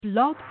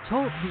Blog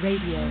Talk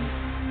Radio.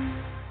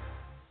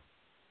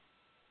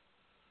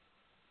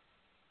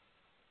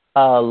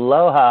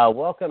 Aloha.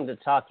 Welcome to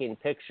Talking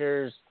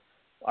Pictures,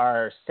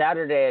 our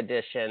Saturday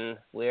edition.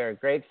 We are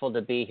grateful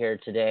to be here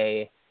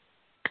today.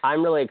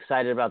 I'm really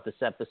excited about this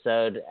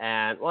episode,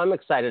 and I'm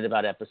excited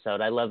about episode.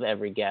 I love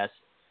every guest.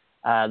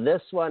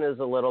 This one is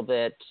a little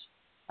bit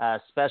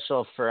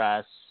special for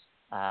us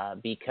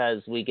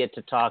because we get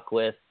to talk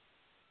with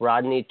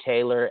Rodney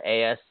Taylor,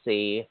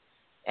 ASC,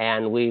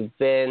 and we've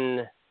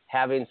been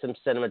having some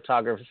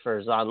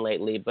cinematographers on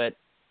lately, but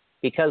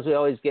because we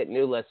always get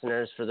new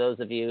listeners, for those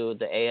of you,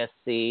 the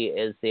ASC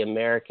is the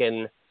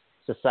American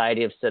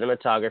Society of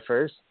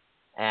Cinematographers,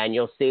 and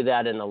you'll see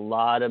that in a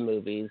lot of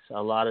movies. A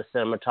lot of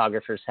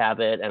cinematographers have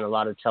it, and a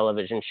lot of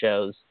television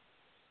shows.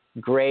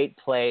 Great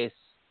place.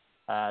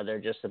 They're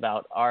just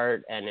about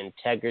art and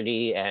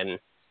integrity and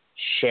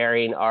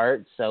sharing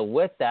art. So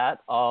with that,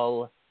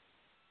 I'll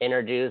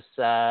introduce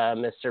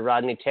Mr.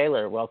 Rodney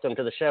Taylor. Welcome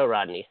to the show,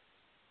 Rodney.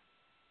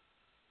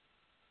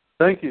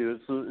 Thank you.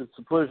 It's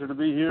a pleasure to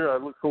be here. I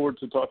look forward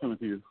to talking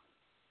with you.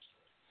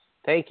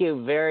 Thank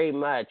you very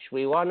much.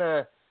 We want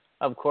to,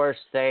 of course,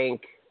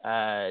 thank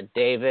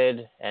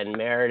David and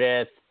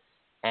Meredith,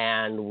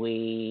 and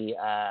we,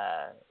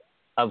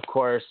 of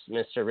course,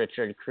 Mr.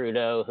 Richard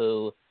Crudo,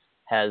 who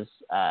has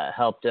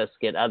helped us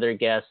get other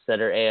guests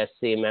that are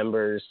ASC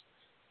members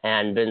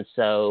and been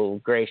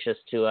so gracious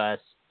to us.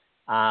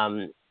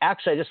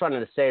 Actually, I just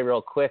wanted to say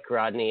real quick,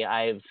 Rodney,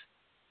 I've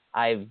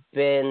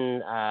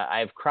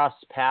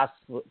crossed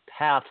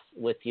paths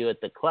with you at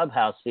the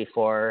clubhouse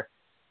before,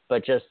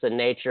 but just the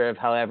nature of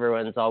how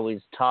everyone's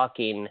always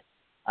talking.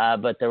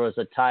 But there was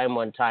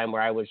one time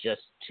where I was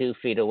just 2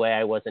 feet away.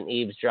 I wasn't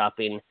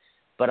eavesdropping,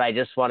 but I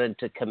just wanted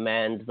to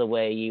commend the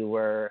way you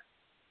were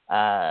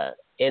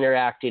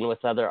interacting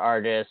with other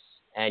artists,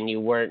 and you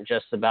weren't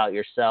just about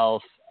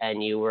yourself,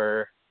 and you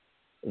were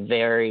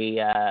very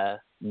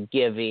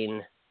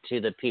giving to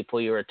the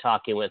people you were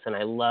talking with. And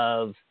I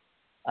love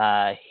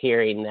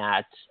hearing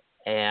that.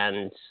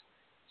 And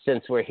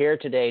since we're here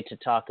today to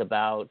talk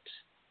about,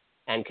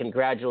 and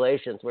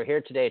congratulations, we're here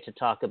today to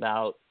talk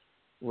about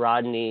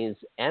Rodney's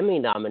Emmy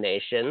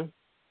nomination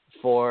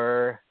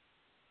for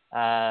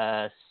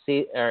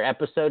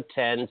episode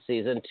 10,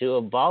 season 2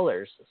 of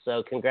Ballers.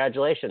 So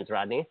congratulations,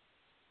 Rodney.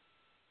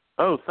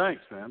 Oh,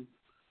 thanks, man.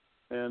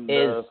 And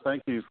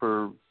thank you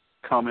for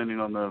commenting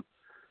on the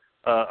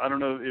I don't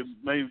know,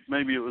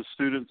 maybe it was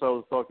students I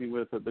was talking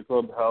with at the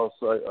clubhouse.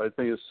 I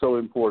think it's so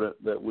important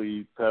that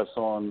we pass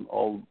on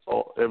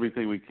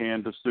everything we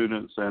can to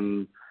students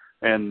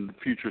and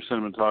future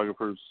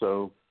cinematographers.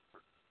 So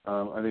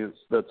I think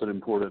that's an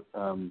important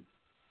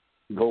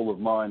goal of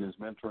mine, is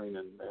mentoring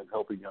and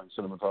helping young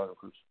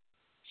cinematographers.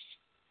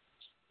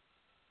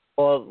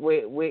 Well,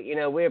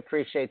 we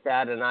appreciate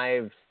that, and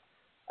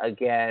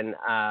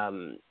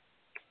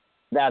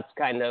that's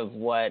kind of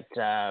what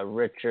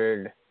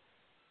Richard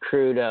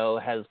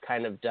Crudo has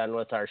kind of done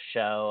with our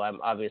show.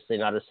 I'm obviously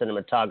not a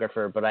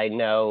cinematographer, but I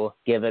know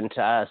given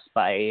to us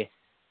by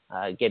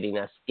getting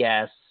us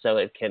guests, so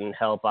it can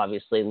help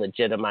obviously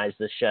legitimize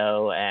the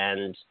show.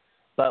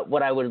 But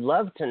what I would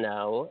love to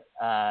know,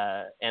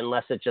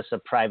 unless it's just a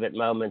private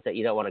moment that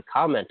you don't want to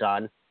comment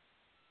on,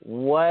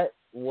 what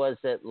was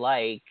it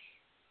like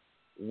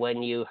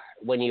when you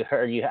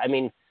heard you? I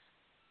mean,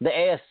 the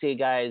ASC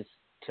guys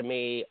to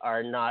me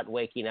are not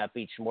waking up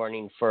each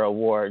morning for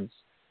awards.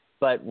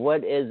 But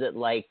what is it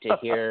like to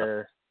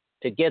hear,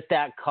 to get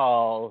that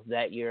call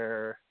that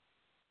you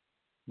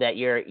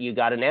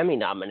got an Emmy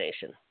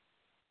nomination?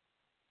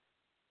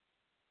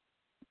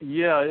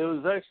 Yeah, it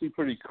was actually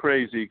pretty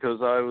crazy because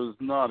I was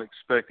not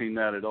expecting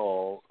that at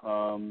all.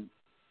 I'm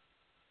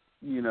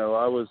in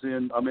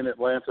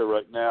Atlanta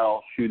right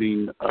now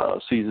shooting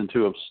season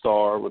 2 of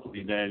Star with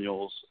Lee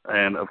Daniels,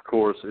 and of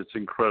course it's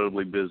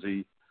incredibly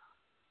busy.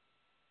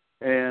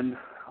 And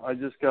I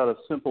just got a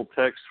simple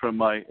text from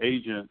my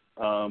agent,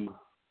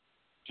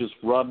 just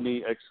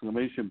Rodney !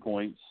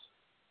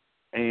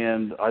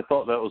 And I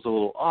thought that was a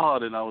little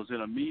odd, and I was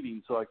in a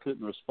meeting, so I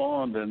couldn't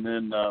respond. And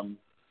then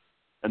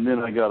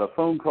I got a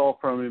phone call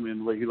from him,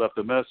 and he left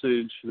a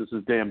message. This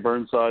is Dan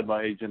Burnside,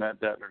 my agent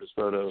at Datner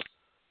Photo.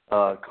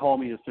 Call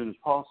me as soon as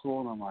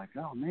possible. And I'm like,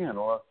 oh man,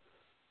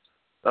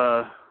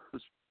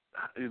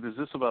 is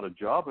this about a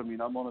job? I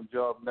mean, I'm on a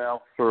job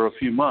now for a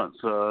few months.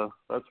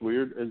 That's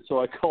weird. And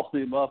so I called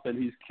him up,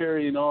 and he's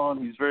carrying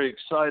on. He's very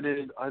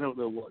excited. I don't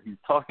know what he's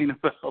talking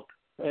about.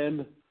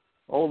 And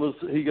all of a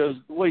sudden he goes,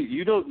 wait,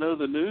 you don't know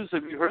the news?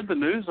 Have you heard the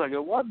news? I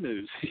go, what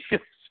news? He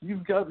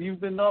goes, you've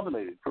been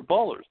nominated for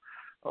Ballers.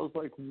 I was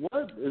like,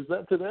 what? Is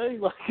that today?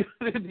 Like,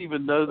 I didn't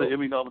even know the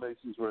Emmy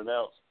nominations were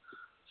announced.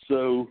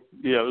 So,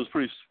 yeah, it was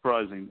pretty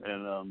surprising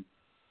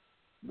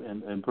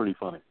and pretty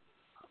funny.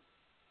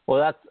 Well,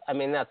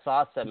 that's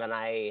awesome, and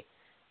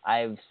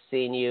I've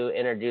seen you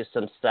introduce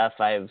some stuff.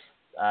 I've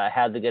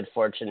had the good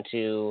fortune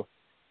to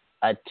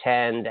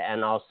attend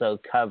and also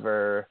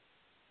cover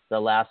the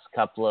last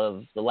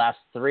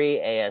 3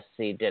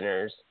 ASC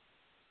dinners,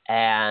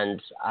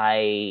 and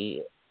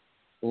I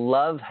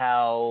love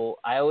how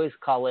I always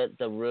call it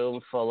the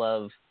room full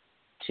of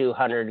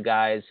 200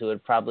 guys who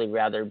would probably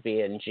rather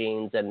be in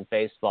jeans and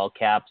baseball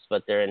caps,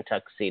 but they're in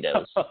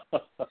tuxedos.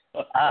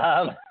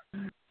 I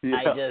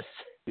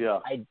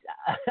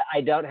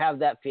don't have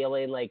that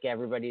feeling like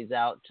everybody's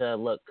out to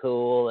look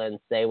cool and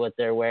say what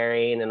they're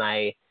wearing.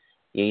 And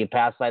you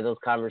pass by those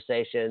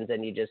conversations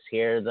and you just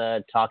hear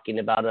the talking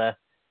about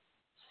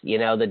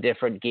the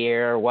different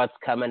gear, what's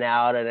coming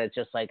out. And it's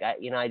just like,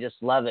 I just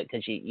love it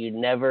because you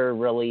never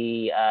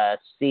really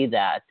see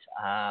that.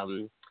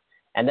 And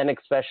then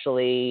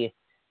especially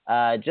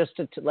just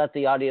to let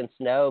the audience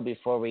know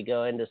before we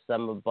go into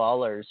some of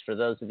Ballers, for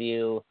those of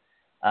you,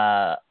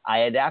 I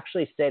had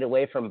actually stayed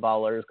away from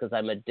Ballers because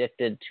I'm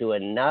addicted to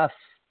enough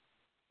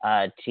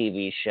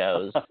TV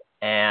shows.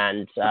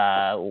 And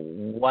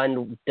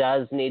one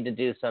does need to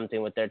do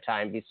something with their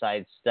time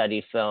besides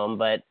study film.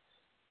 But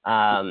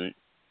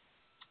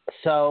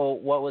so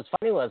what was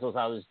funny was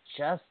I was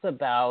just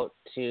about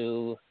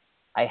to,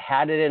 I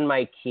had it in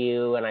my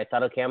queue and I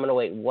thought, okay, I'm going to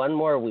wait one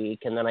more week.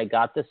 And then I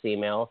got this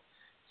email.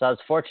 So I was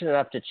fortunate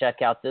enough to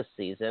check out this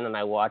season and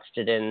I watched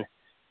it in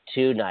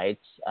 2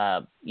 nights.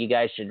 You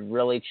guys should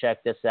really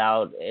check this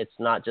out. It's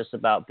not just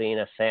about being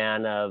a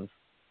fan of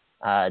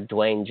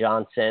Dwayne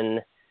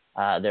Johnson.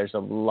 There's a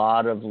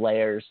lot of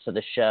layers to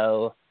the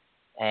show,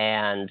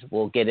 and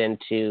we'll get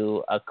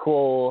into a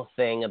cool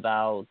thing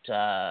about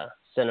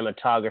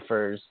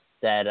cinematographers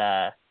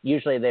that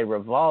usually they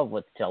revolve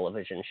with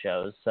television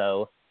shows.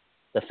 So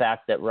the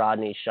fact that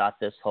Rodney shot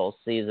this whole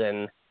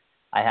season,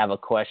 I have a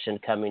question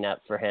coming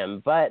up for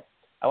him. But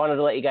I wanted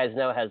to let you guys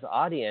know, as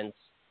audience,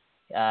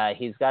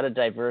 he's got a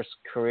diverse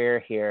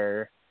career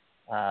here,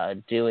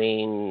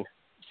 doing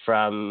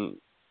from,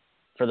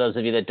 for those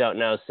of you that don't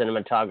know,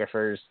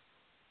 cinematographers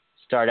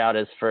start out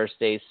as first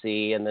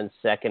AC and then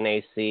second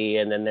AC,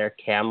 and then they're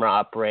camera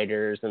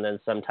operators, and then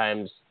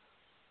sometimes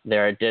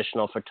they're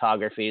additional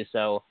photography.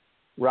 So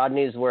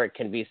Rodney's work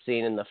can be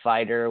seen in The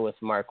Fighter with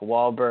Mark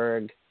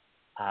Wahlberg,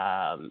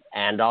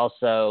 and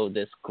also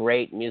this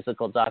great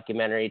musical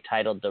documentary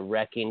titled The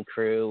Wrecking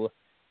Crew.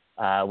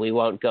 We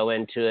won't go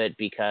into it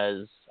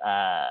because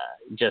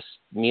just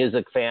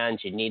music fans,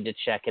 you need to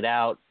check it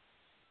out.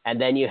 And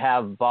then you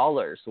have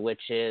Ballers,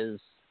 which is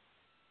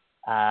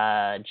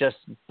just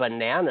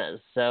bananas.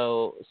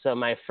 So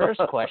my first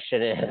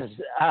question is,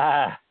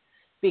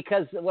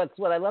 because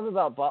what I loved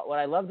about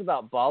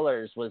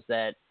Ballers was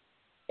that,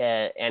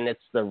 and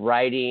it's the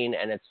writing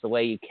and it's the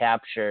way you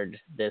captured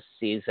this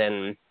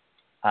season.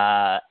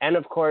 And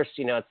of course,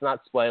 it's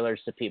not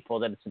spoilers to people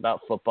that it's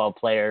about football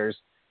players,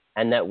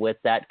 and that with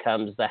that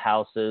comes the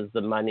houses,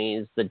 the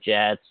monies, the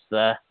jets,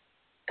 the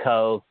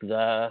coke,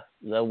 the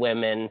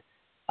women.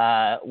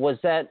 Was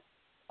that,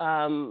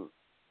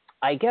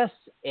 I guess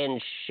in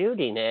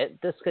shooting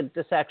it, this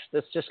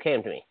just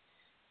came to me.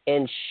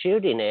 In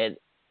shooting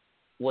it,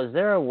 was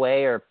there a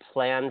way or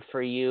plan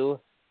for you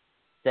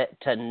that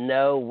to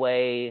no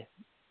way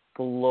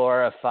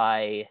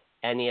glorify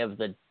any of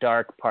the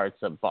dark parts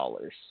of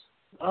Ballers?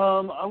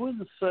 I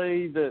wouldn't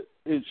say that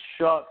it's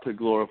shot to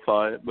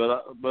glorify it,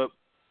 but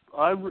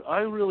I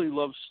really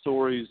love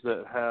stories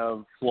that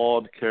have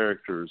flawed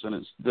characters,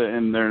 and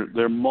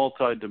they're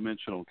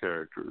multi-dimensional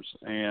characters,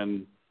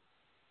 and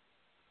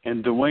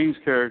Dwayne's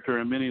character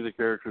and many of the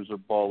characters of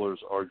Ballers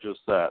are just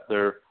that.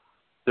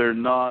 They're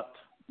not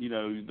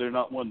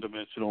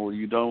one-dimensional.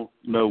 You don't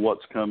know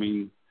what's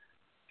coming,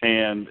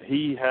 and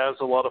he has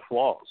a lot of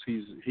flaws.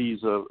 He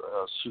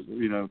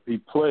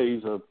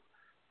plays a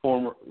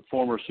former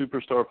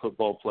superstar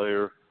football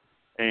player,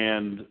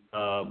 and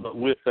but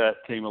with that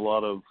came a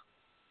lot of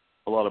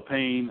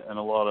pain and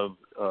a lot of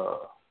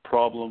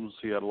problems.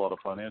 He had a lot of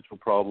financial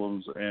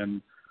problems,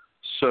 and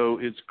so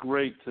it's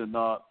great to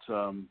not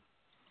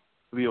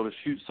be able to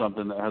shoot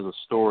something that has a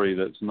story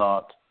that's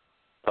not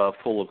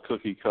full of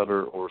cookie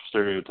cutter or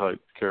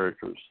stereotyped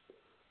characters.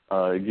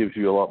 It gives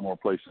you a lot more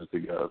places to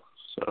go.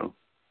 So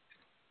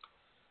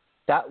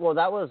that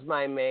was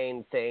my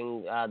main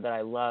thing that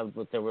I loved,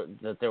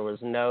 that there was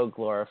no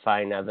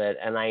glorifying of it.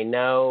 And I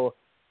know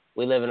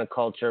we live in a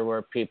culture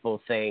where people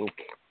think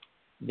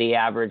the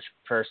average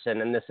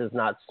person, and this is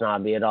not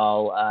snobby at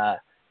all,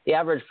 the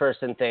average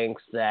person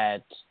thinks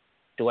that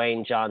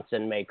Dwayne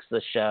Johnson makes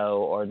the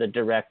show or the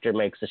director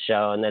makes the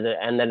show, and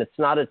then it's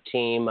not a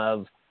team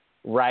of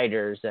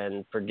writers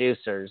and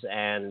producers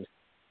and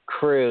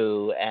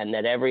crew, and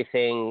that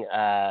everything,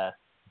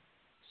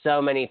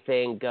 so many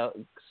things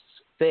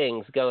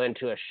go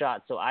into a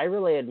shot. So I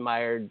really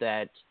admired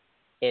that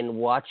in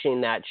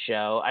watching that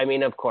show. I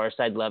mean, of course,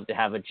 I'd love to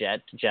have a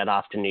jet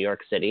off to New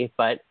York City,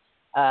 but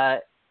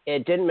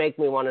it didn't make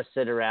me want to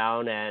sit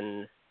around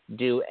and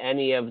do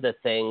any of the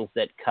things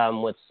that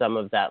come with some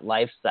of that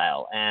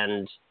lifestyle.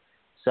 And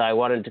so I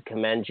wanted to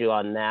commend you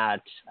on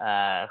that.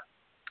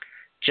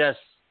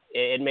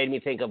 It made me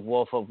think of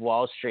Wolf of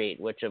Wall Street,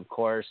 which of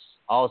course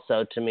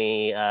also to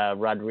me,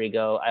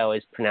 Rodrigo, I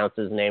always pronounce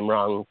his name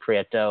wrong,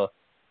 Prieto,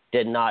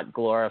 did not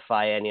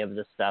glorify any of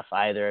the stuff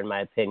either, in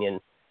my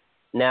opinion.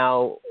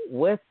 Now,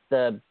 with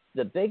the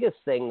biggest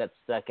thing that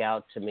stuck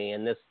out to me,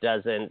 and this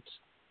doesn't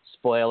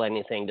spoil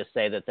anything to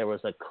say that there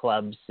was a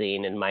club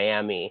scene in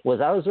Miami.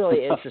 I was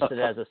really interested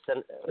as a,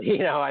 it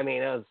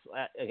was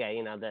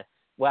okay.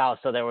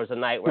 So there was a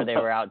night where they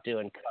were out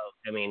doing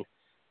coke.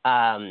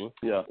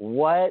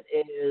 What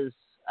is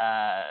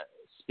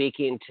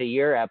speaking to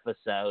your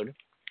episode?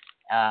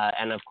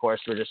 And of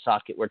course,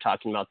 we're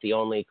talking about the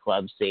only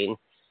club scene.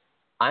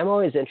 I'm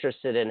always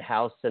interested in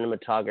how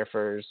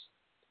cinematographers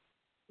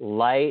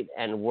light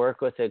and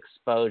work with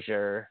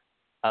exposure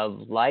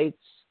of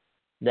lights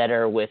that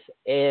are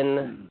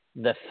within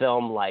the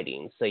film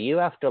lighting. So you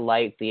have to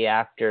light the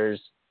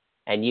actors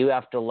and you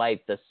have to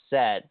light the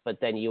set, but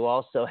then you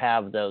also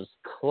have those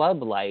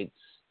club lights.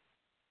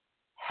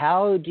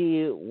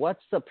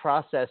 What's the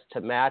process to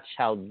match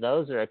how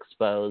those are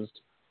exposed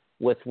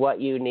with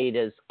what you need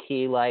as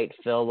key light,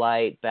 fill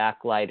light,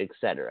 backlight,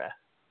 etc.?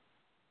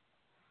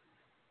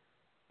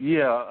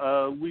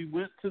 Yeah, we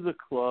went to the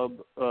club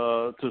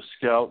to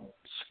scout.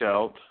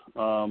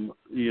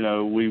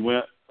 We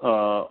went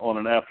on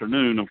an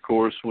afternoon, of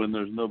course, when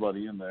there's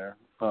nobody in there,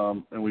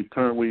 and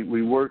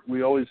we work.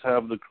 We always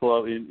have the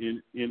club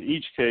in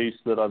each case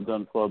that I've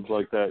done clubs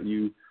like that.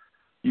 You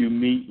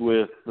meet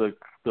with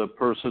the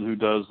person who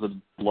does the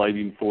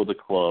lighting for the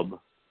club,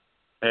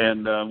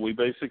 and we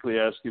basically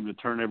ask him to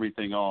turn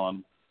everything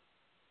on,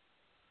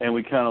 and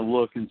we kind of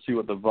look and see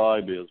what the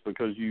vibe is,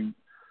 because you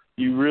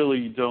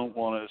really don't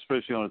want to,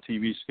 especially on a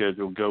TV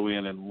schedule, go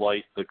in and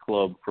light the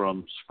club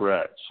from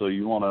scratch. So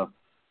you want to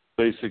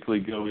basically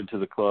go into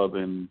the club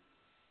and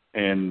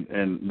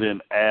then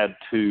add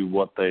to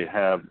what they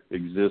have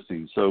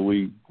existing. So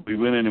we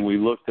went in and we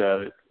looked at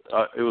it.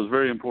 It was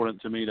very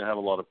important to me to have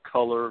a lot of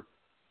color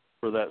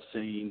for that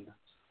scene.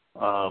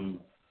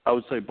 I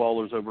would say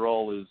Ballers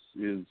overall is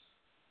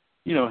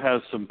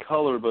has some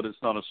color, but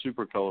it's not a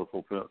super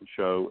colorful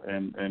show.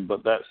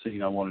 But that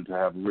scene I wanted to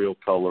have real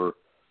color.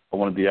 I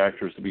wanted the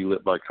actors to be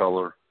lit by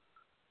color.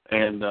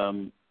 And,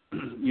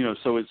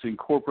 so it's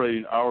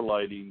incorporating our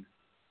lighting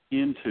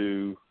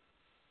into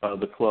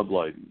the club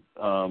lighting.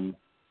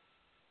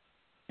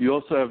 You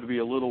also have to be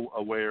a little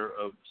aware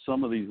of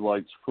some of these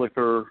lights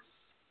flicker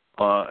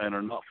and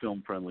are not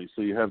film friendly.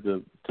 So you have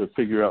to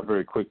figure out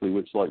very quickly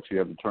which lights you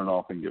have to turn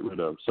off and get rid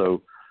of.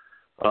 So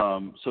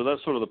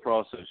that's sort of the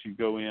process. You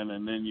go in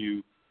and then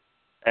you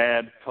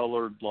add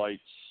colored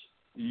lights.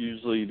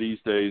 Usually these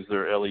days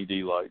they're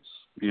LED lights,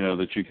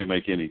 that you can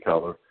make any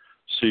color.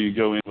 So you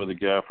go in with a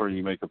gaffer and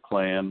you make a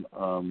plan.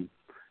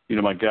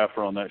 My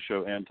gaffer on that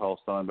show, Antal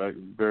Steinbeck,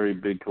 very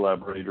big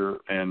collaborator,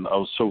 and I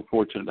was so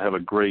fortunate to have a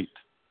great,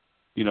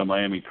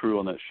 Miami crew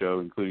on that show,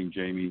 including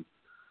Jamie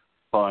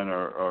Fine,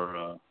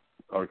 our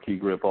key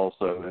grip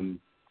also. And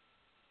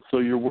so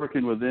you're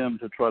working with them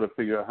to try to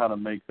figure out how to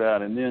make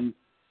that. And then,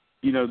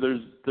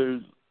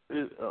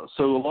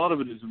 so a lot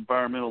of it is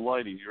environmental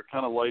lighting. You're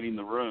kind of lighting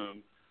the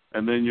room,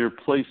 and then you're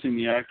placing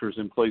the actors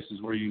in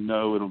places where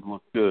it'll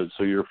look good.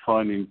 So you're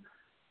finding,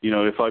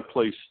 if I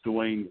place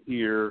Dwayne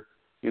here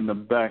in the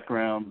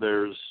background,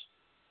 there's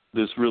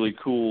this really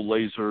cool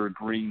laser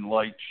green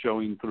light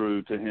showing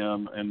through to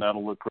him, and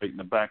that'll look great in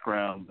the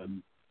background.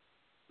 And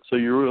so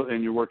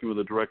you're working with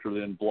the director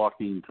then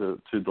blocking to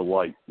the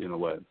light in a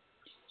way.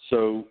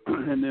 So,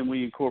 and then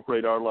we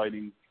incorporate our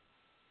lighting.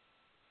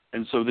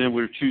 And so then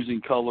we're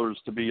choosing colors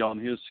to be on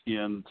his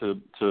skin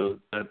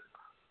that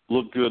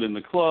look good in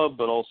the club,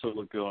 but also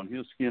look good on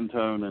his skin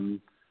tone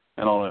and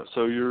all that.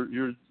 So you're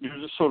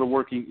just sort of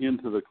working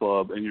into the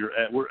club, and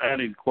we're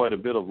adding quite a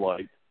bit of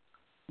light,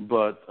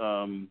 but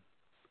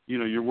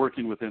you're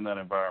working within that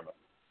environment.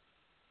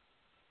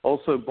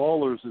 Also,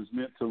 Ballers is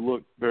meant to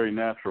look very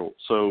natural.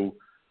 So,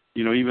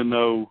 even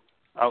though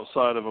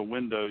outside of a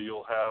window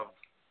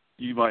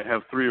you might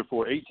have 3 or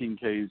 4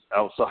 18Ks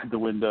outside the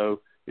window,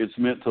 it's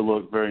meant to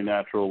look very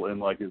natural and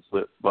like it's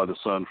lit by the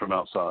sun from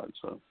outside.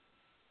 So.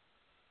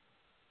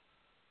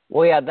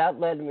 Well, yeah, that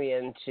led me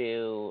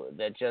into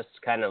that, just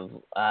kind of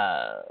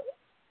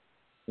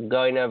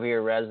going over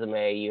your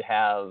resume. You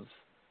have,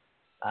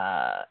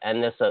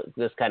 and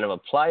this kind of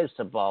applies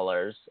to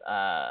Ballers.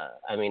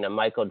 A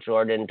Michael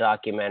Jordan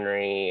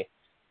documentary,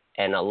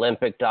 an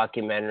Olympic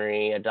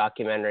documentary, a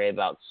documentary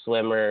about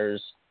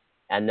swimmers,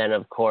 and then,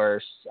 of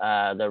course,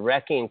 the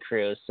Wrecking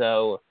Crew.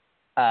 So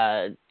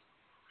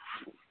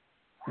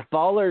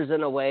Ballers,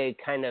 in a way,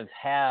 kind of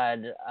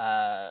had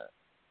a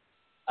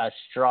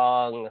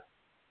strong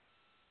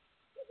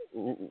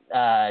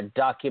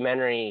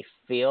documentary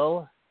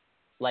feel,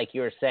 like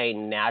you were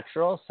saying,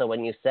 natural. So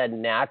when you said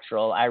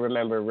natural, I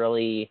remember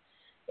really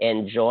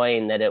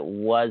enjoying that it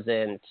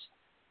wasn't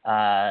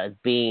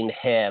being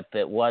hip.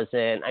 It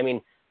wasn't,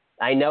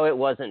 I know it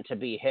wasn't to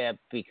be hip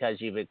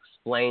because you've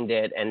explained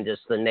it and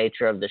just the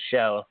nature of the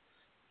show,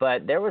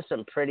 but there were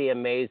some pretty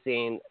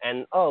amazing,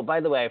 and oh, by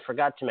the way, I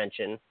forgot to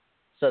mention,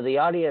 so the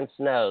audience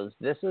knows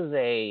this is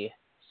a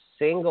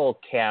single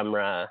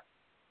camera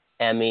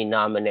Emmy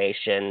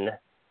nomination.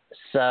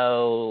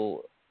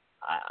 So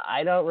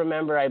I don't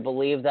remember. I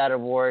believe that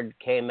award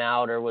came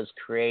out or was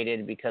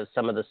created because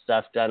some of the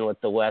stuff done with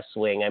the West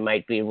Wing. I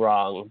might be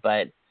wrong,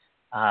 but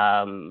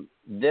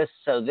this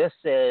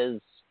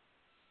is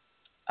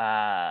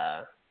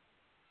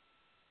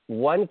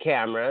one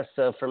camera.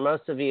 So for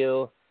most of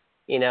you,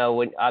 you know,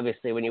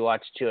 when you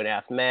watch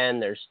 2.5 Men,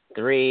 there's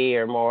 3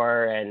 or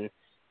more,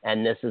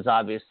 and this is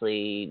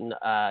obviously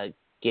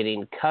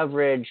getting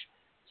coverage.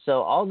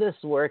 So all this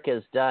work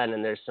is done,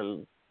 and there's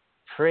some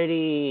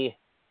pretty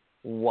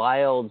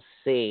wild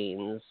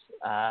scenes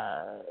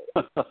to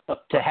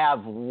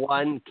have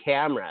one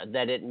camera.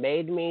 That it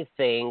made me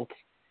think,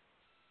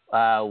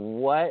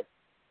 what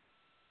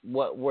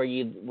were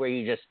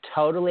you just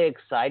totally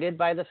excited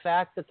by the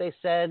fact that they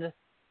said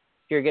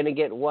you're going to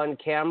get one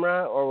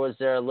camera, or was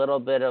there a little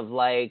bit of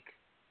like,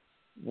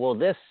 well,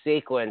 this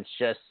sequence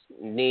just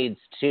needs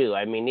 2?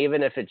 I mean,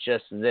 even if it's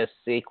just this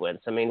sequence,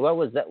 I mean, what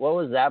was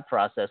that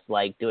process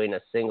like, doing a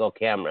single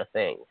camera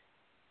thing?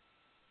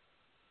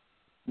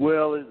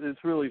 Well,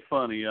 it's really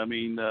funny. I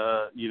mean,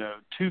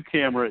 2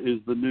 camera is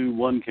the new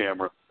 1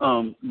 camera,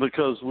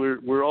 because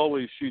we're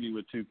always shooting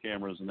with 2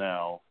 cameras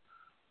now,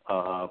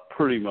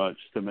 pretty much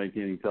to make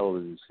any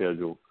television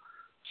schedule.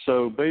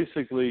 So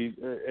basically,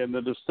 and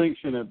the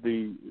distinction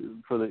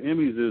for the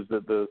Emmys is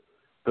that the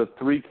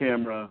 3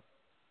 camera,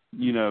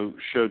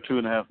 show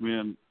 2.5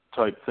 Men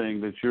type thing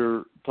that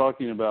you're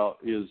talking about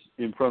is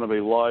in front of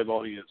a live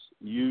audience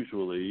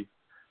usually,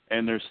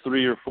 and there's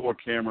 3 or 4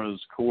 cameras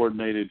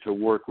coordinated to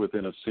work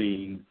within a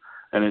scene,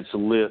 and it's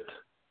lit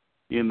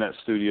in that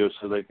studio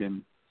so they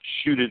can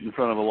shoot it in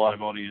front of a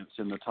live audience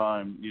in the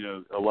time,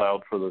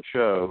 allowed for the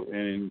show. And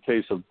in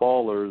case of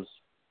Ballers,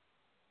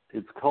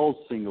 it's called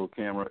single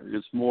camera.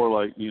 It's more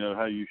like,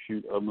 how you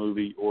shoot a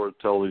movie or a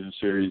television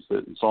series,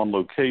 that it's on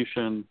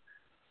location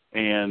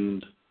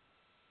and,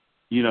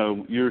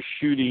 you're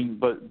shooting,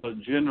 but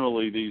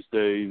generally these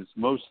days,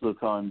 most of the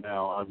time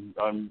now,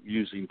 I'm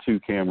using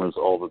 2 cameras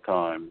all the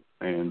time,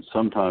 and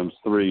sometimes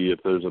 3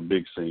 if there's a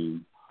big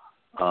scene.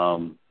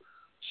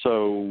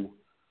 So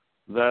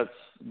that's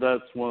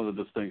one of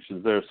the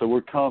distinctions there. So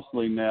we're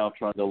constantly now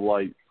trying to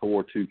light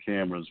for 2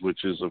 cameras,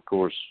 which is, of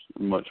course,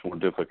 much more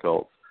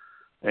difficult.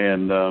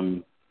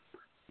 And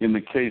in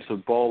the case of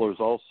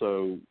Ballers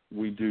also,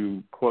 we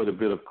do quite a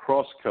bit of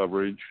cross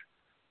coverage,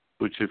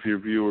 which if your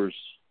viewers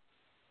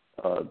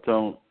aren't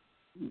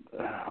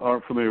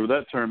familiar with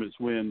that term, it's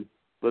when,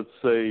 let's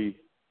say,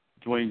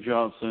 Dwayne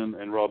Johnson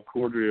and Rob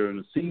Corddry are in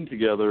a scene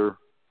together,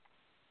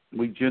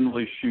 we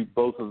generally shoot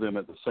both of them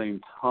at the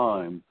same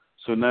time.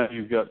 So now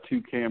you've got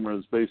 2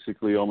 cameras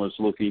basically almost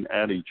looking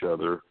at each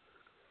other,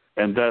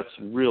 and that's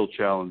real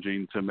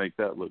challenging to make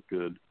that look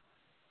good.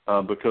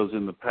 Because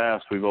in the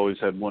past we've always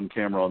had 1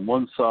 camera on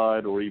one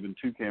side or even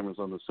 2 cameras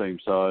on the same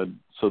side,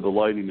 so the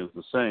lighting is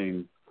the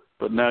same.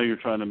 But now you're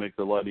trying to make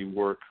the lighting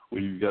work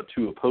when you've got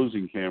 2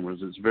 opposing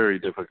cameras. It's very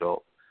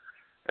difficult.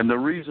 And the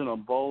reason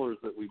on Ballers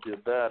that we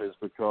did that is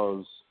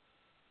because,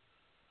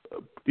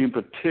 in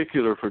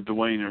particular for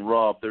Dwayne and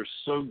Rob, they're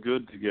so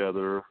good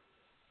together,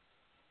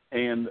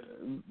 and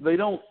they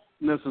don't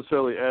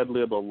necessarily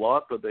ad-lib a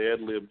lot, but they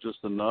ad-lib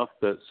just enough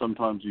that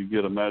sometimes you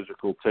get a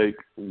magical take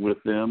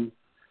with them.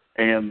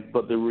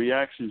 But the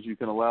reactions, you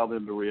can allow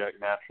them to react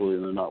naturally,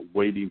 and they're not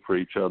waiting for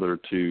each other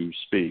to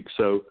speak.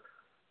 So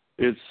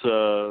it's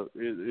a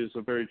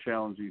very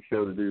challenging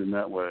show to do in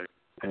that way.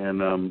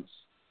 And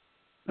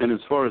as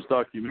far as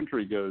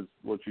documentary goes,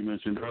 what you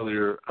mentioned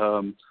earlier,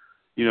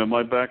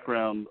 my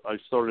background, I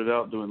started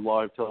out doing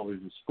live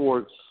television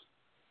sports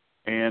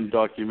and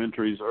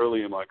documentaries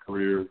early in my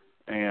career,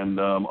 and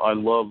I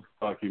love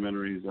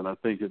documentaries, and I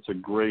think it's a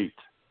great,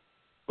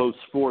 both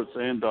sports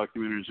and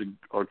documentaries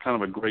are kind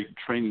of a great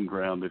training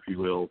ground, if you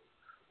will.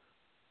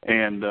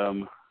 And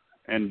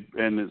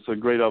it's a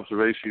great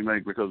observation you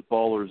make, because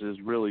Ballers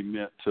is really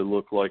meant to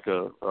look like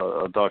a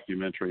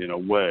documentary in a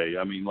way.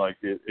 I mean, like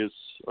it's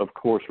of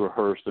course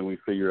rehearsed, and we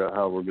figure out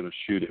how we're going to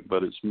shoot it,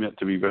 but it's meant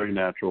to be very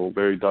natural,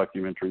 very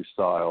documentary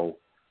style.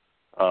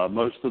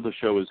 Most of the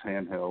show is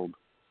handheld,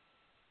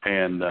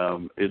 and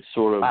it's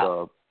sort of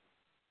a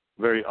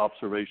very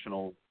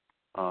observational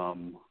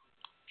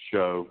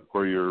show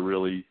where you're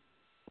really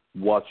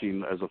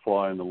watching as a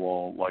fly on the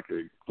wall, like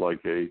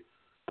a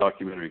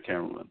documentary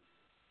cameraman.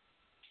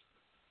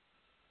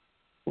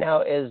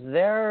 Now, is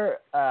there,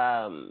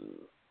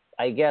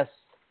 I guess,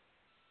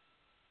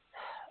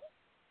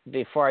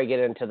 before I get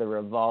into the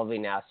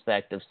revolving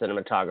aspect of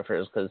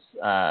cinematographers, because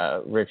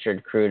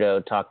Richard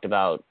Crudo talked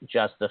about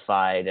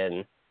Justified,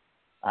 and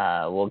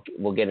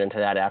we'll get into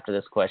that after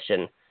this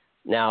question.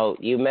 Now,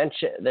 you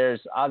mentioned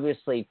there's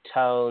obviously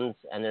tones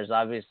and there's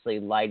obviously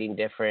lighting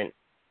different,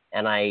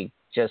 and I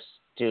just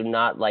do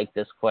not like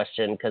this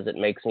question because it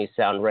makes me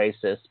sound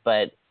racist,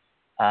 but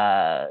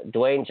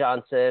Dwayne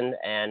Johnson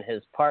and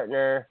his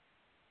partner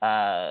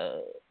are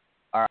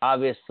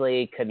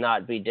obviously could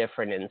not be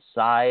different in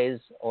size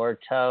or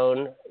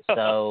tone.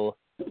 So,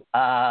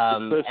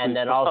 and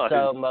then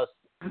also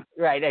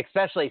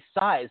especially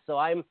size.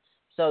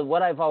 So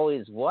what I've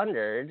always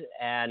wondered,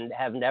 and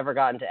have never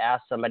gotten to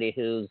ask somebody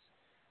who's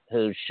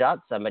shot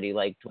somebody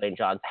like Dwayne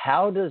Johnson,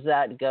 how does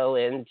that go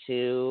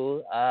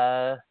into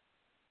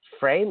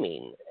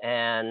framing,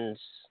 and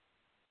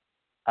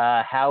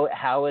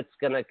how it's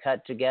going to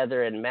cut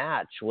together and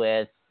match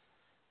with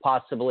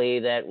possibly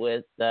that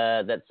with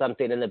that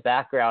something in the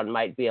background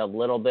might be a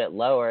little bit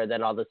lower,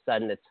 then all of a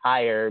sudden it's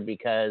higher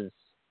because,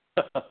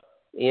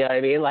 you know what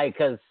I mean? Like,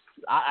 because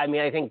I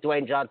mean, I think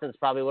Dwayne Johnson's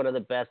probably one of the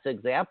best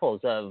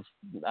examples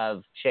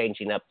of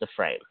changing up the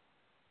frame.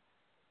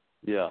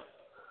 Yeah.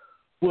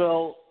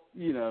 Well,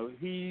 you know,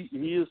 he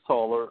is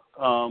taller.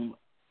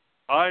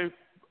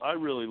 I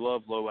really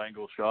love low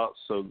angle shots,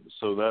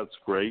 so that's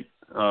great.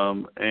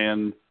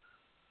 And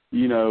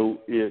you know,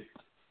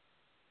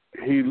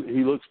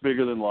 he looks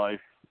bigger than life,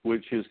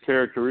 which his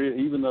character is,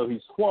 even though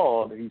he's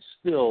flawed, he's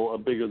still a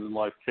bigger than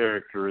life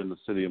character in the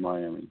city of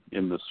Miami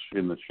in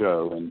the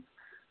show.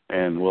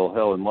 And well,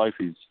 hell, in life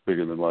he's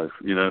bigger than life,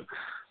 you know.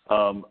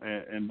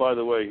 And by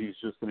the way, he's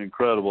just an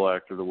incredible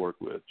actor to work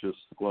with, just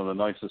one of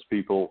the nicest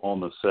people on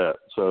the set.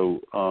 So,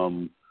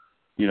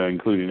 you know,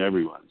 including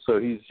everyone. So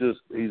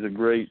he's a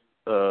great.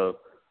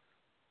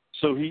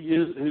 So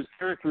his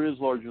character is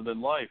larger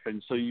than life,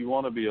 and so you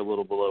want to be a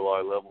little below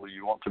eye level.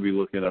 You want to be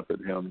looking up at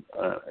him,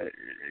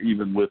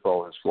 even with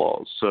all his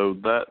flaws. So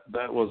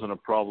that wasn't a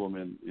problem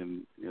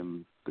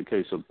in the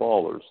case of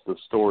Ballers. The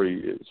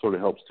story, it sort of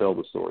helps tell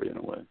the story in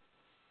a way.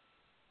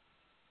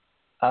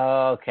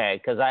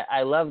 Okay, because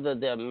I love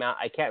the amount.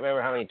 I can't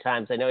remember how many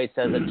times. I know he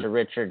says it to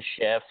Richard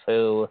Schiff,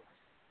 who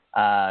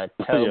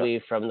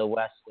Toby from The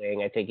West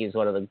Wing. I think he's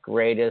one of the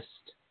greatest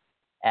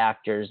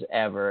actors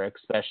ever,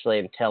 especially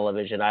in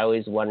television. I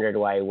always wondered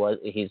why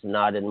he's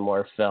not in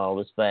more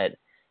films, but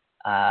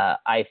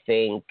I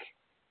think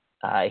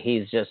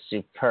he's just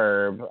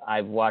superb.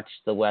 I've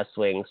watched The West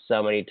Wing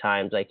so many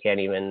times I can't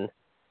even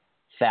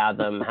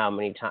fathom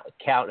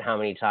count how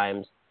many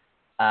times.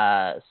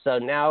 So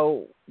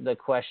now the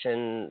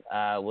question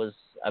was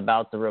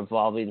about the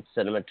revolving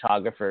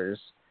cinematographers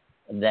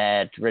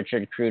that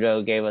Richard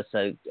Crudo gave us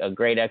a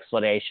great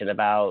explanation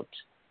about.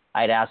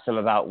 I'd asked him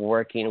about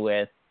working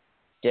with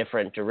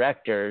different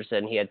directors,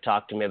 and he had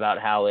talked to me about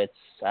how it's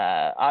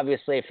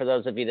obviously, for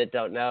those of you that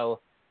don't know,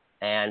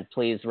 and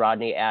please,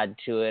 Rodney, add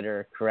to it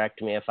or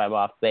correct me if I'm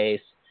off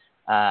base.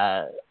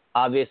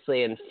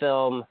 Obviously, in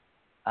film,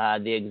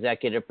 the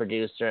executive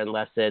producer,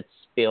 unless it's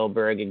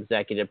Spielberg,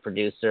 executive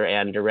producer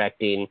and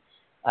directing,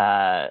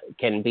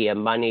 can be a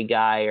money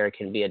guy or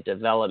can be a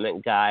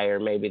development guy, or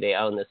maybe they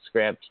own the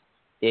script.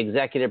 The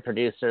executive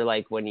producer,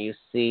 like when you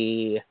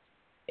see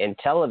in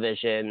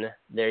television,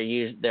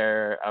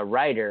 they're a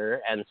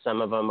writer, and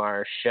some of them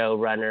are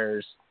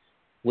showrunners.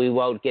 We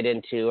won't get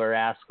into or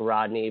ask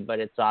Rodney, but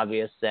it's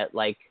obvious that,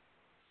 like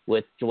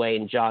with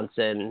Dwayne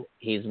Johnson,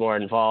 he's more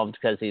involved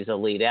because he's a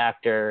lead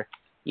actor.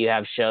 You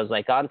have shows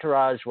like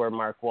Entourage, where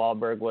Mark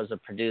Wahlberg was a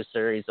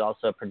producer. He's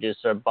also a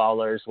producer of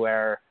Ballers,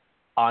 where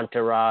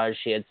Entourage,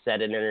 he had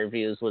said in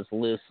interviews, was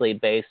loosely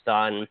based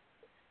on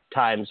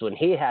times when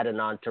he had an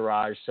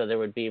entourage, so there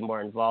would be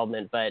more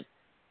involvement. But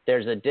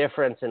there's a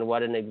difference in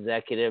what an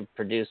executive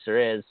producer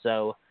is.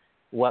 So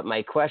what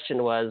my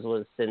question was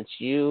since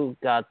you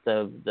got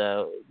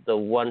the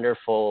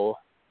wonderful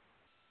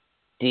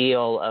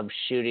deal of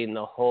shooting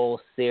the whole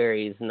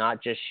series,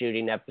 not just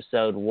shooting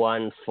episode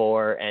 1,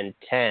 4, and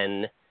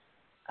 10,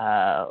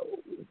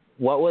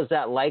 what was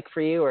that like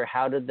for you, or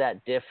how did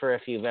that differ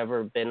if you've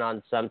ever been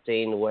on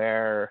something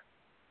where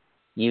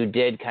you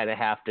did kind of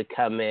have to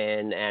come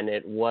in and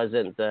it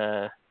wasn't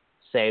the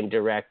same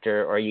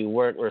director, or you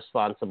weren't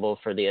responsible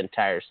for the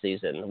entire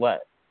season?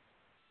 What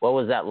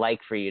was that like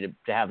for you to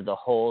have the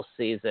whole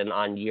season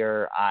on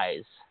your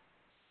eyes?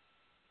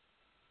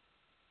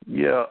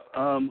 Yeah,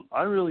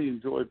 I really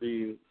enjoy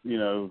being, you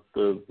know,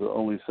 the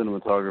only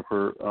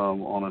cinematographer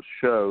on a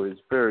show. It's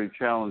very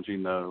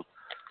challenging, though,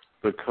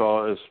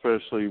 because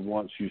especially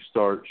once you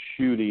start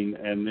shooting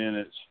and then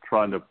it's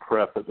trying to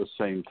prep at the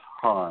same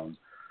time.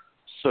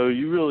 So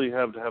you really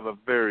have to have a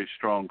very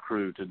strong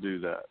crew to do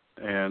that.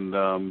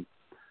 And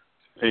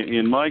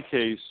in my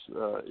case,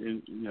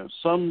 you know,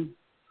 some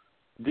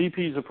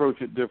DPs approach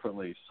it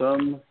differently.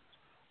 Some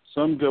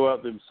go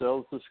out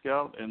themselves to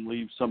scout and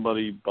leave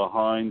somebody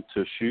behind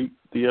to shoot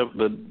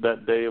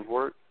that day of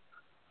work.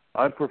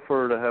 I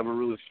prefer to have a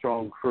really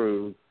strong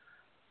crew,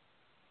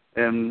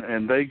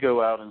 and they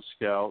go out and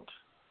scout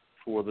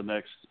for the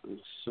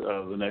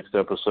next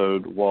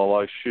episode while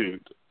I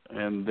shoot,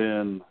 and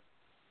then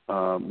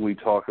we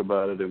talk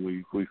about it and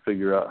we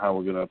figure out how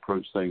we're going to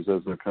approach things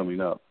as they're coming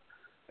up.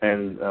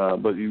 And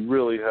but you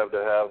really have to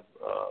have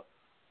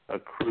a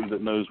crew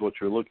that knows what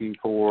you're looking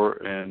for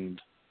and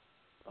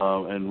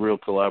real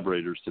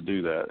collaborators to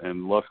do that.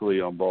 And luckily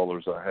on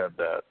Ballers, I had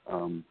that.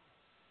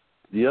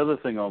 The other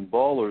thing on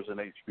Ballers and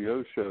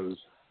HBO shows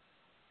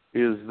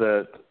is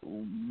that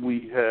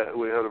we had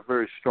a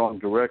very strong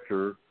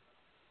director,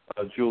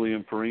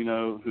 Julian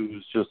Farino,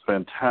 who's just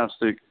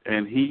fantastic,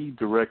 and he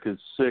directed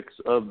 6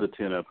 of the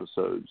 10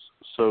 episodes.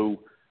 So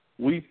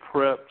we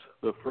prepped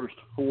the first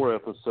 4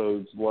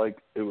 episodes like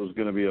it was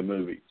going to be a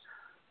movie.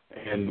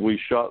 And we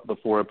shot the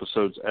 4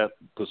 episodes at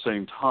the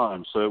same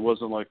time. So it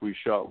wasn't like we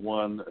shot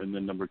 1 and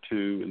then number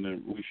 2, and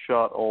then we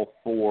shot all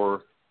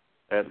 4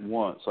 at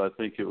once. I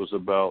think it was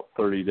about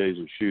 30 days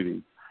of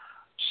shooting.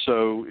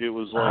 So it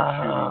was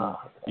like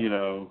shooting, you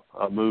know,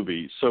 a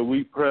movie. So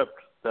we prepped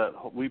that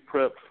we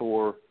prepped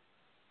for,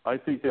 I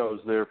think I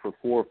was there for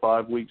 4 or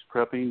 5 weeks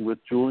prepping with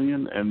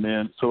Julian. And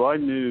then, so I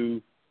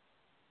knew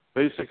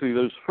basically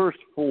those first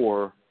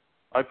 4,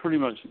 I pretty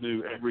much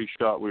knew every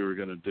shot we were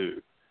going to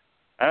do.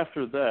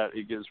 After that,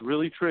 it gets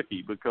really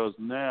tricky because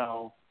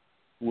now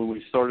when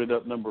we started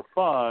up number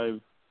 5,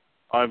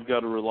 I've got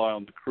to rely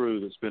on the crew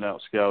that's been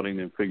out scouting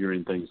and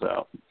figuring things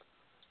out.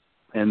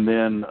 And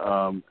then,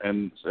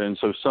 and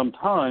so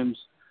sometimes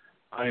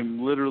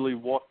I'm literally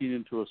walking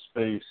into a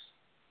space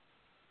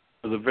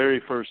for the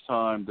very first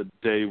time the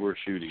day we're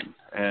shooting,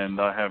 and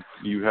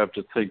you have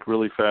to think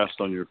really fast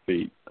on your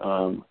feet.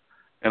 And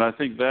I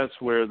think that's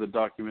where the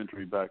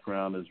documentary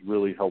background is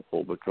really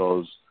helpful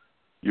because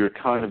you're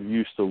kind of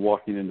used to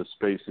walking into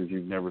spaces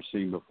you've never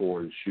seen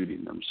before and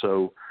shooting them.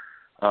 So,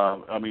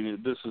 I mean,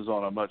 this is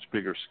on a much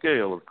bigger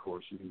scale, of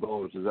course.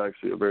 Ballers is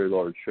actually a very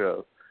large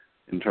show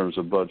in terms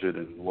of budget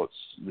and what's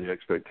the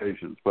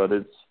expectations. But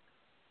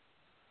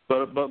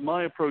But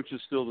my approach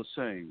is still the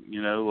same,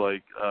 you know,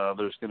 like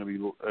there's going to be,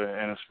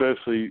 and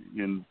especially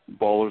in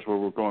Ballers where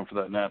we're going for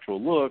that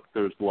natural look,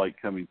 there's light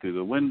coming through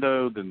the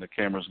window, then the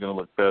camera's going to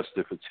look best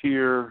if it's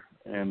here,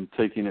 and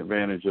taking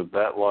advantage of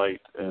that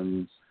light,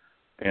 and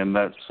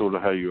that's sort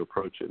of how you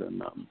approach it.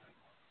 And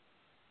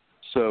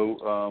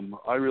so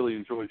I really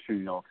enjoyed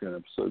shooting all 10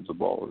 episodes of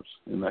Ballers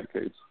in that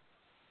case.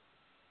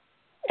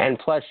 And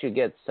plus you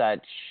get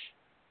such...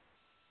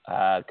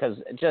 because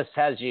just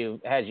as you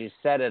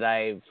said it,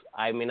 I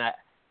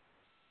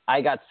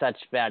got such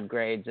bad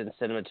grades in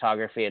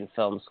cinematography and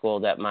film school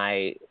that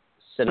my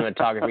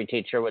cinematography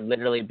teacher would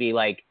literally be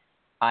like,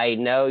 I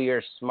know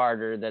you're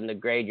smarter than the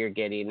grade you're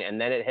getting.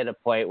 And then it hit a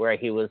point where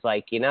he was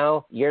like, you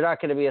know, you're not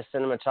going to be a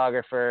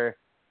cinematographer.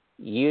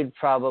 You'd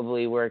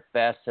probably work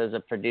best as a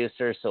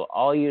producer. So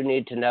all you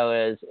need to know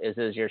is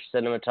your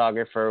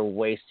cinematographer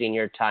wasting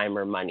your time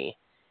or money?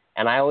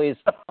 And I always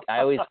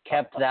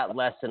kept that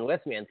lesson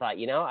with me and thought,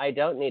 you know, I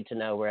don't need to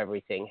know where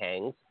everything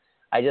hangs.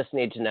 I just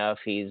need to know if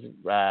he's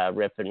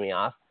ripping me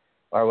off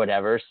or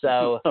whatever.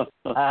 So,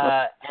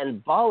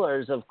 and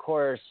Ballers, of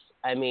course,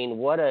 I mean,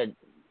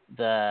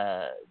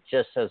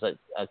 just as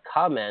a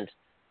comment,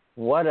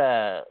 what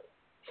a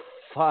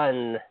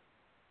fun,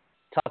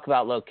 talk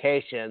about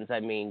locations. I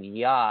mean,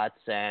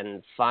 yachts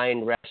and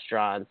fine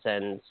restaurants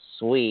and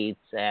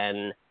suites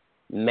and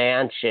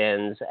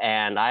mansions,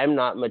 and I'm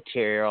not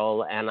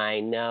material, and I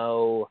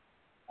know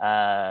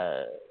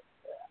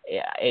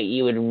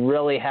you would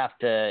really have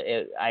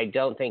to, I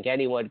don't think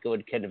anyone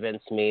would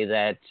convince me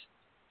that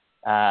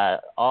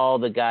all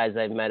the guys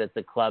I've met at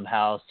the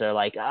clubhouse are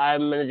like,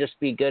 I'm going to just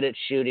be good at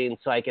shooting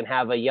so I can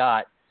have a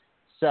yacht.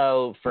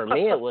 So for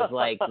me, it was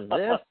like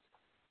this.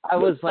 I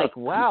was like,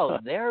 wow,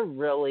 they're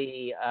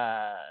really,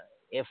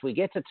 if we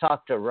get to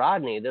talk to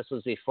Rodney, this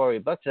was before we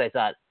booked it, I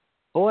thought,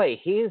 boy,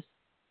 he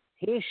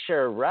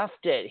sure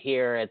roughed it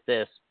here at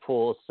this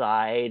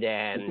poolside,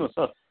 and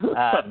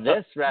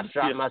this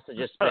restaurant must have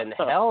just been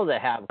hell to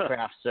have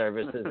craft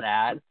services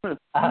at. So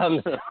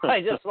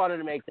I just wanted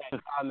to make that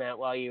comment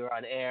while you were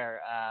on air.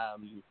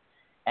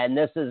 And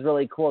this is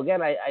really cool.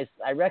 Again,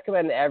 I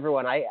recommend to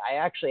everyone. I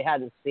actually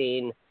hadn't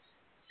seen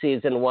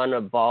season 1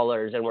 of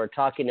Ballers, and we're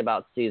talking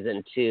about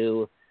season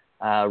 2.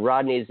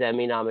 Rodney's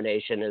Emmy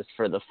nomination is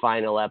for the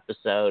final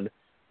episode,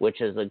 which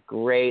is a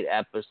great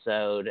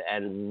episode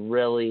and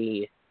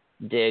really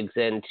digs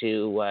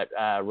into what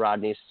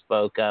Rodney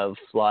spoke of,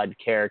 flawed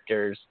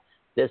characters.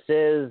 This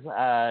is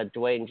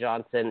Dwayne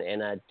Johnson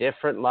in a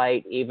different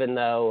light, even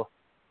though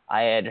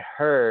I had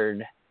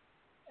heard,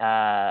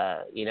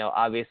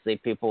 obviously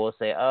people will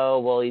say, oh,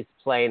 well, he's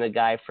playing a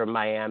guy from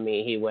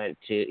Miami.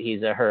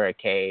 He's a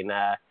Hurricane.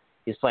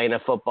 He's playing a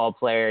football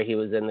player. He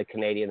was in the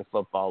Canadian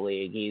Football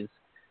League. He's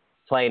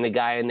playing a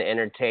guy in the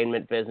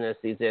entertainment business.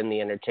 He's in the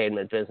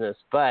entertainment business.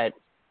 But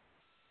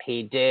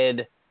he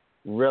did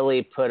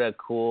really put a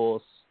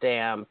cool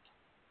stamp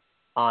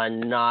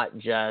on not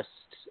just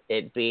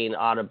it being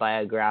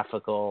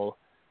autobiographical.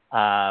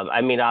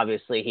 I mean,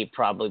 obviously he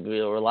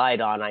probably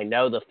relied on, I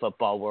know the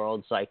football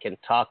world, so I can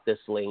talk this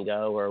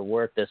lingo or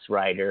work this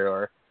writer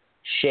or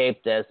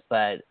shape this,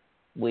 but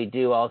we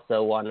do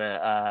also want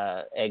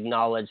to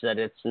acknowledge that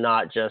it's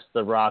not just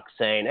The Rock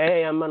saying,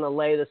 hey, I'm going to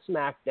lay the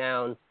smack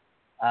down.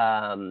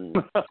 So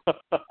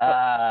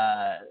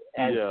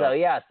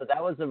that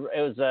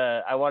was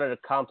I wanted to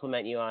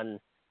compliment you on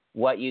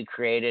what you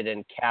created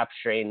and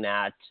capturing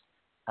that.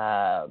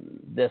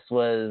 This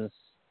was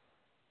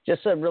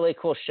just a really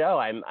cool show.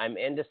 I'm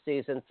into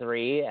season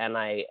 3, and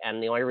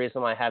the only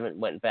reason why I haven't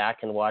went back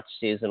and watched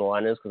season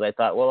 1 is because I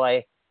thought, well,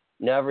 I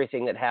know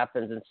everything that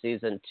happens in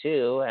season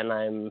 2, and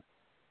I'm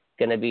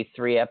going to be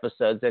 3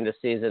 episodes into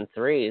season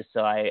 3,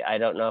 so I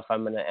don't know if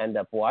I'm going to end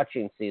up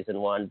watching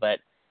season 1, but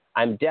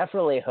I'm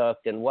definitely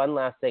hooked. And one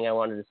last thing I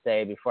wanted to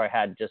say before I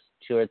had just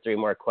 2 or 3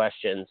 more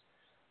questions.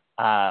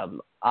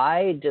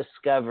 I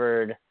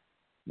discovered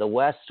The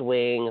West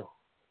Wing,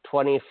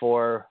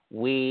 24,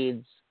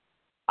 Weeds.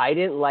 I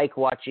didn't like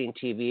watching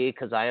TV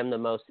because I am the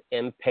most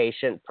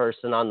impatient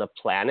person on the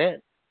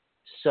planet.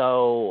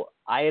 So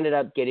I ended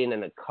up getting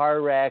in a car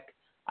wreck.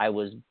 I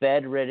was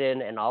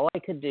bedridden, and all I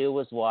could do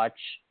was watch.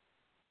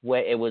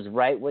 It was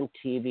right when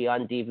TV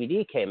on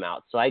DVD came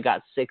out, so I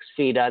got 6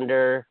 Feet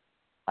Under,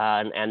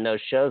 and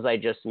those shows I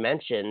just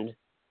mentioned,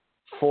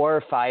 4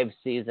 or 5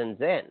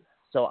 seasons in.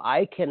 So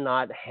I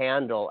cannot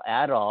handle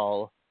at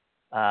all.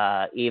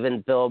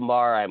 Even Bill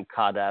Maher, I'm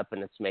caught up,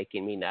 and it's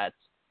making me nuts.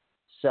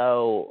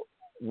 So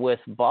with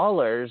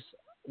Ballers,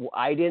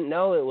 I didn't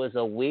know it was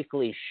a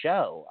weekly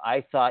show.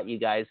 I thought you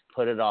guys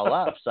put it all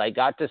up. So I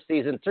got to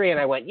season 3, and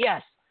I went,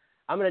 yes,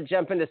 I'm going to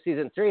jump into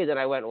season 3. Then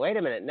I went, wait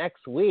a minute,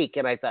 next week.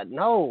 And I thought,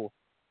 no,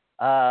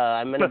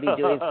 I'm going to be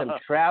doing some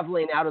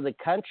traveling out of the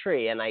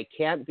country, and I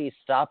can't be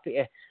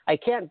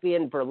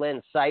in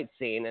Berlin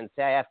sightseeing and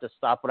say I have to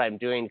stop what I'm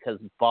doing because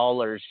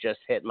Ballers just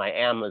hit my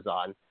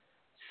Amazon.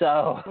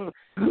 So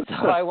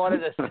I wanted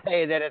to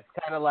say that it's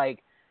kind of like,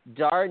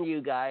 darn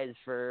you guys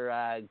for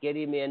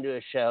getting me into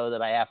a show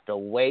that I have to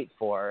wait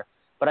for.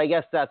 But I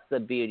guess that's the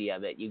beauty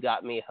of it. You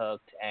got me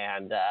hooked,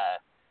 and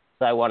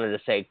so I wanted to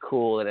say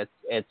cool. And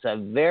it's a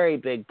very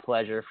big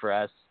pleasure for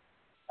us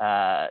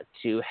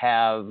to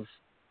have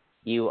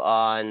you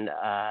on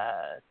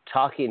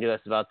talking to us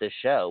about this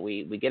show.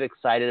 We get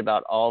excited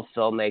about all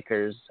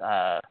filmmakers,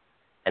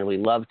 and we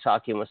love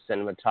talking with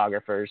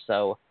cinematographers.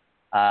 So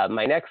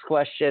my next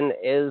question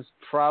is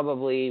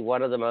probably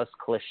one of the most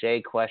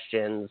cliche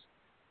questions,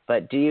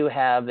 but do you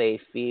have a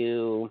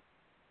few,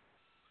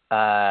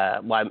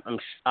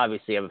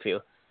 obviously I have a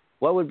few.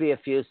 What would be a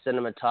few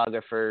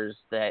cinematographers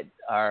that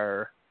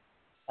are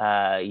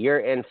your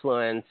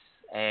influence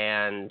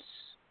and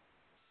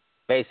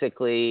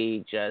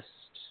basically just,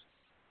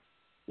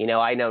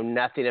 I know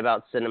nothing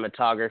about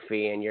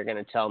cinematography and you're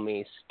going to tell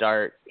me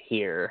start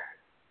here?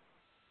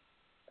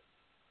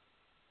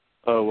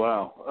 Oh,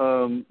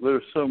 wow.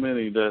 There's so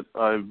many that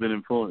I've been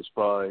influenced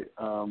by.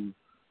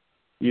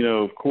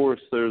 Of course,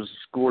 there's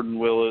Gordon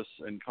Willis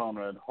and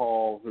Conrad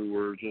Hall, who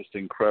were just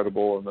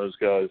incredible, and those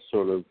guys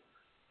sort of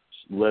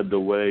led the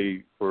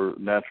way for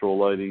natural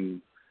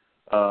lighting.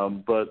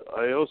 But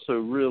I also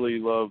really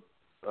love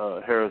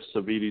Harris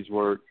Savides'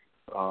 work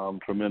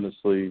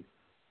tremendously.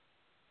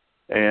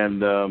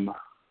 And,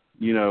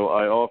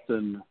 I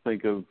often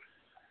think of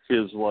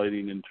his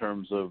lighting in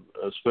terms of,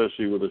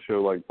 especially with a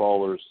show like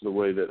Ballers, the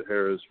way that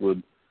Harris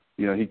would,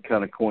 he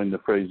kind of coined the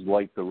phrase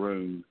light the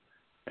room.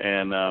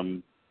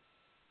 And,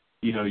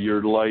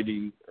 you're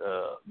lighting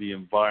the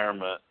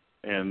environment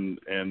and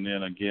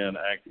then again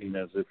acting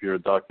as if you're a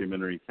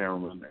documentary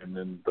cameraman, and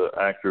then the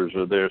actors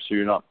are there, so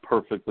you're not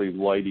perfectly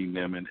lighting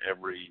them in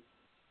every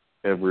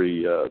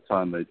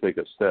time they take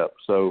a step.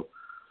 So,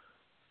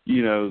 I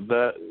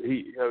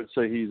would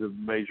say he's a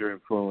major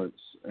influence,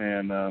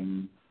 and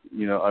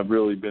I've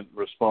really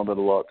responded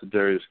a lot to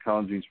Darius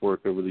Kanji's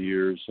work over the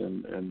years,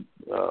 and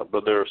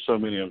but there are so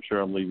many. I'm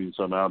sure I'm leaving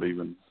some out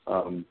even.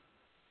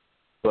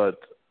 But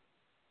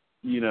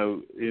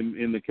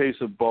in the case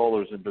of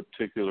Ballers in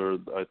particular,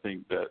 I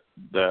think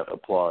that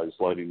applies,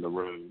 lighting the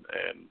room,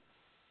 and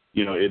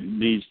it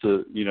needs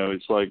to.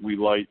 It's like we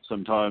light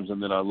sometimes,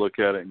 and then I look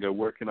at it and go,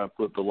 where can I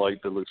put the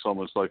light that looks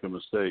almost like a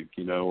mistake,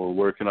 or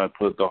where can I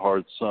put the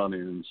hard sun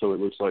in so it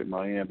looks like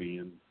Miami,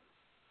 and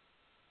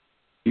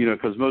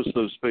because most of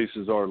those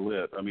spaces are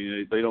lit. I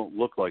mean, they don't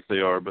look like they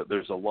are, but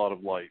there's a lot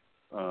of light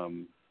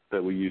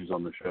that we use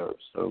on the show.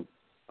 So,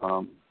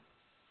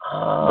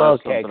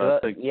 okay,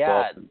 good.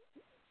 Yeah.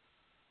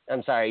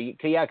 I'm sorry.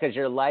 Yeah, because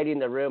you're lighting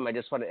the room. I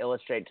just want to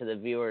illustrate to the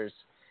viewers,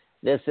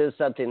 this is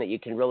something that you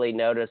can really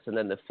notice, and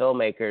then the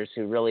filmmakers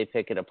who really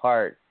pick it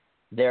apart.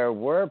 There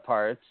were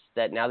parts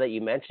that, now that you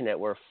mention it,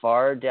 were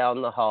far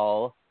down the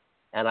hall,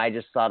 and I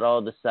just thought, oh,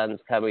 the sun's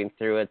coming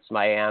through. It's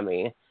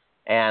Miami.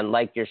 And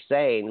like you're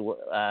saying,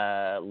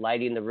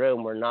 lighting the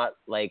room, we're not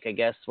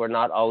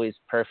always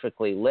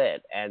perfectly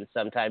lit. And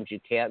sometimes you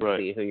can't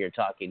see who you're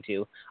talking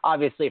to.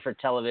 Obviously, for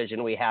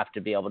television, we have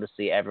to be able to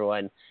see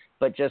everyone.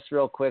 But just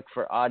real quick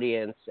for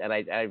audience, and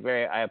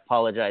I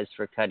apologize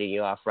for cutting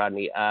you off,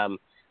 Rodney.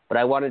 But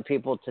I wanted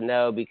people to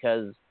know,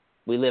 because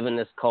we live in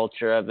this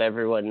culture of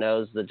everyone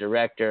knows the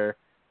director,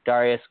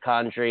 Darius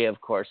Kanji,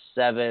 of course,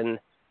 Seven,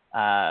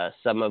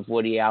 some of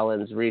Woody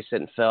Allen's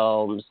recent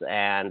films,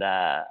 and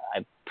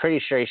I'm pretty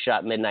sure he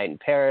shot Midnight in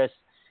Paris.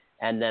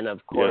 And then,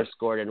 of course,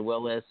 Gordon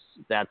Willis,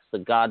 that's The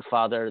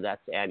Godfather,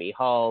 that's Annie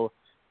Hall,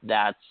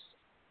 that's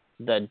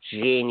The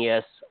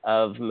Genius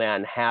of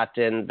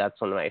Manhattan. That's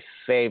one of my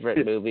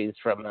favorite movies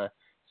from a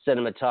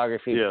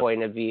cinematography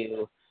point of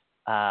view.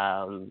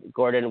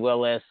 Gordon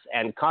Willis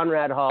and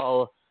Conrad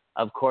Hall,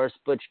 of course,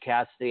 Butch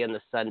Cassidy and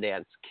the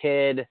Sundance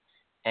Kid,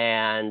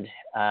 and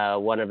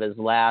one of his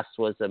last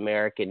was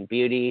American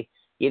Beauty.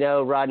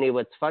 Rodney,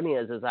 what's funny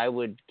is I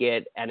would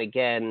get, and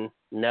again,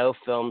 no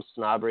film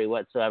snobbery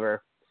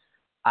whatsoever,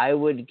 I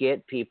would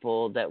get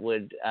people that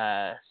would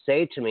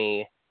say to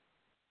me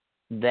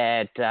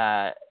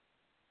that,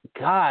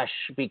 gosh,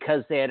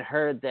 because they had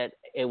heard that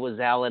it was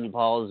Alan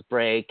Ball's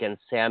break and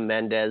Sam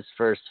Mendes'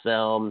 first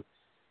film,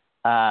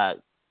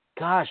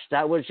 gosh,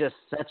 that was just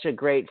such a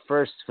great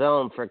first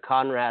film for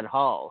Conrad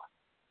Hall.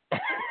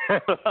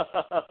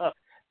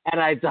 And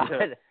I thought,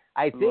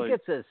 I think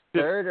it's his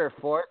third or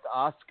fourth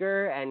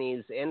Oscar, and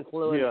he's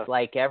influenced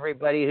like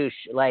everybody who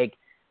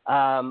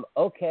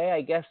okay,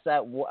 I guess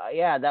that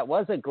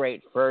was a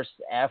great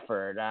first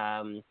effort.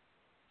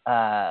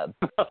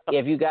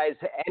 If you guys,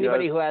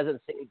 anybody who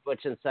hasn't seen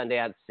Butch and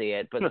Sundance, see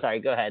it. But sorry,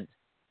 go ahead.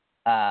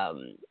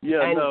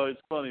 No,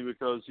 it's funny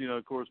because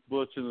of course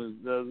Butch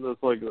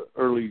that's like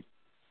early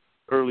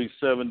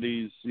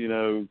 70s.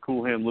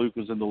 Cool Hand Luke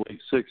was in the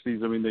late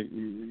 60s. I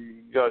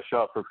mean, he got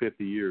shot for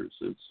 50 years.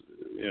 It's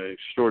an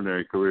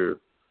extraordinary career.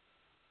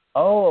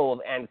 Oh,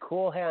 and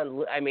Cool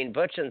Hand. I mean,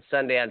 Butch and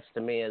Sundance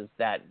to me is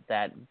that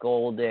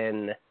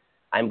golden.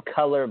 I'm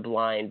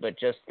colorblind, but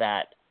just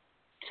that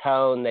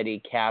tone that he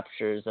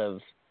captures of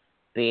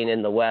being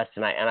in the West,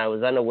 and I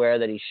was unaware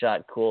that he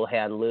shot Cool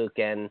Hand Luke,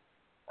 and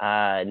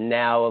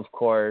now of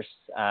course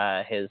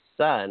his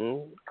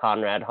son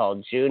Conrad Hall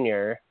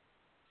Jr.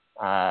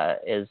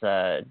 Is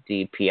a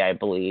DP, I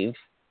believe.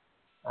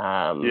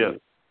 Yes.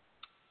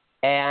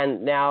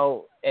 And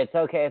now it's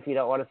okay if you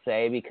don't want to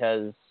say,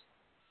 because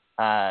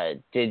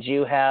did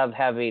you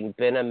having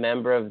been a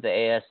member of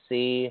the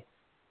ASC,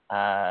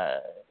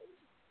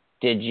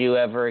 did you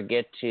ever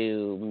get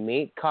to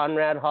meet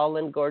Conrad Hall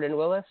and Gordon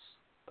Willis?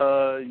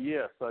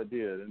 Yes, I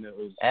did, and it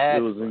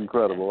was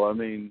incredible. I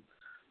mean,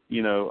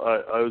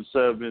 I would say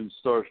I've been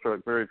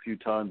starstruck very few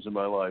times in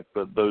my life,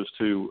 but those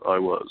two I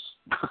was.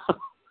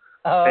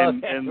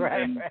 And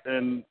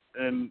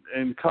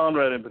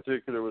Conrad in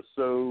particular was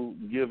so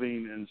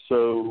giving and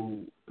so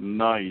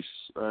nice.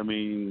 I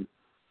mean,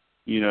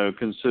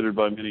 considered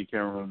by many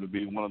cameramen to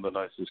be one of the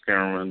nicest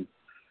cameramen.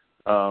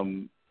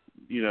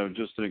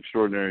 Just an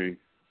extraordinary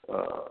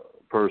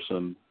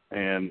person.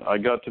 And I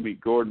got to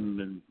meet Gordon,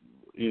 and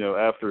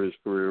after his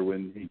career,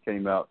 when he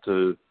came out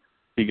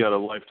he got a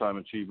Lifetime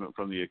Achievement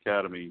from the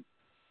Academy.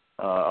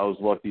 I was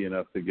lucky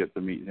enough to get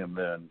to meet him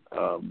then.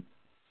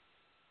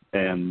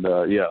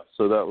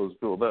 So that was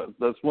cool.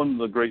 That's one of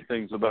the great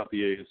things about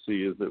the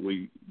ASC is that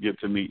we get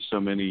to meet so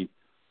many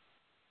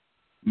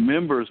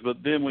members.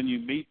 But then when you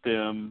meet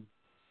them,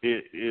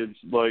 it's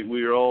like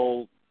we are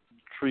all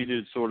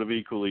treated sort of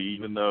equally,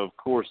 even though, of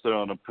course, they're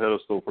on a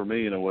pedestal for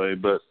me in a way.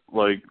 But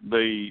like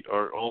they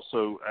are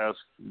also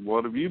asked,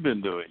 "What have you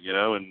been doing?"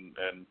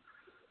 And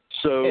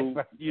so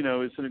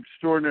it's an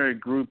extraordinary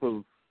group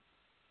of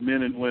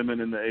men and women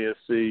in the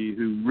ASC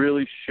who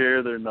really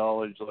share their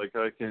knowledge. Like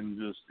I can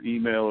just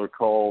email or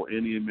call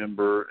any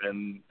member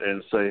and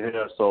say, "Hey,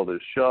 I saw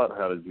this shot.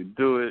 How did you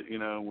do it?"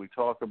 We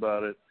talk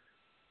about it.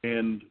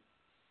 And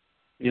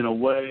in a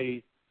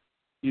way,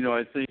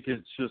 I think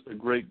it's just a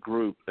great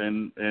group.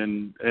 And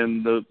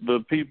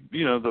the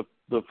people,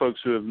 the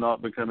folks who have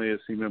not become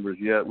ASC members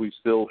yet, we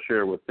still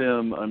share with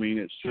them. I mean,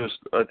 it's just,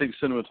 I think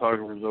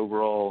cinematographers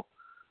overall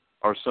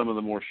are some of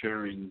the more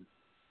sharing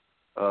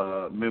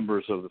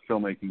members of the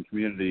filmmaking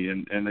community,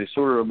 and they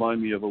sort of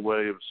remind me of a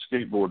way of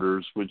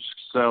skateboarders, which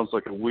sounds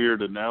like a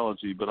weird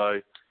analogy, but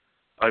I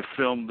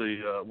filmed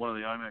one of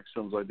the IMAX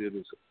films I did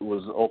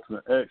was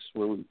Ultimate X,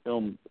 where we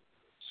filmed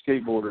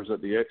skateboarders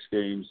at the X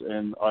Games,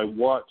 and I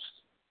watched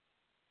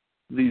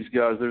these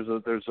guys.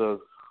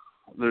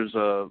 There's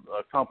a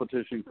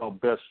competition called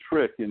Best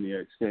Trick in the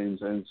X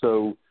Games, and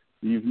so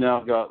you've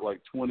now got like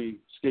 20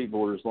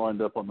 skateboarders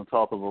lined up on the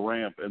top of a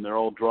ramp, and they're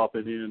all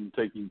dropping in,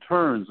 taking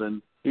turns,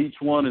 and each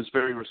one is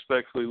very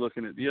respectfully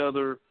looking at the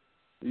other.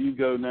 You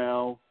go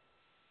now.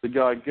 The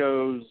guy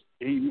goes.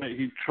 He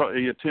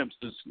attempts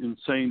this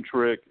insane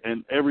trick,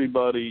 and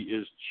everybody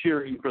is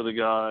cheering for the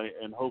guy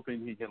and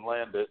hoping he can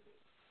land it,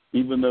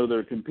 even though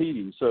they're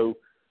competing. So,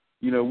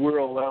 we're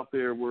all out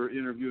there. We're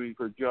interviewing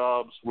for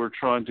jobs. We're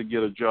trying to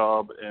get a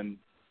job,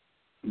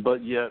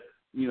 but yet,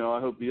 I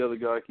hope the other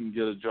guy can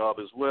get a job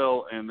as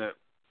well, and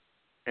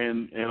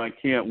I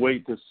can't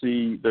wait to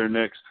see their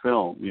next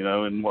film,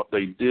 and what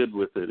they did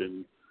with it.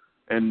 And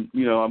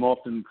I'm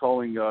often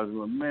calling guys and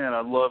going, "Man,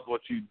 I love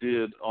what you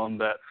did on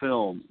that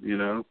film,"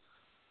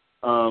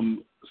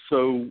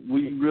 So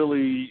we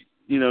really,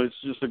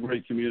 it's just a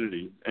great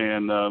community.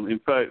 And in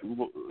fact,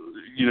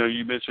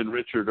 you mentioned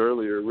Richard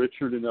earlier.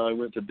 Richard and I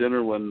went to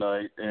dinner one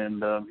night,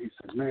 and he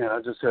said, "Man, I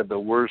just had the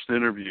worst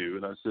interview."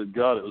 And I said,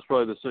 "God, it was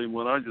probably the same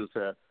one I just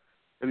had."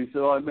 And he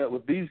said, "Oh, I met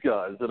with these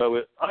guys." And I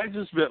went, "I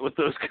just met with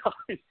those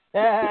guys." They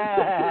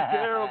were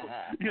terrible.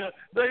 Yeah,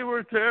 they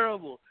were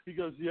terrible. He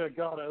goes, "Yeah,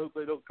 God, I hope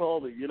they don't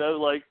call me."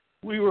 Like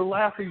we were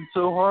laughing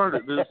so hard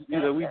at this.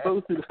 We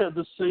both had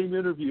the same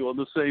interview on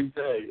the same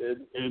day,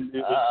 and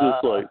it was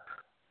just like,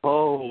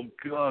 "Oh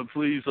God,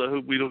 please, I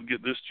hope we don't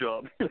get this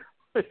job."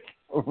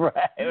 Right.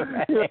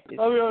 Yeah.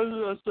 I mean,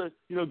 I said,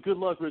 "Good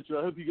luck, Richard.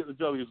 I hope you get the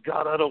job." He goes,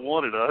 "God, I don't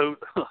want it.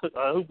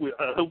 I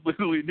hope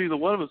we neither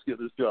one of us get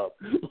this job."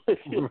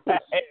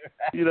 Right.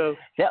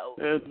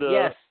 And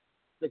yes,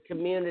 the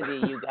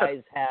community you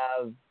guys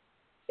have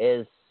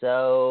is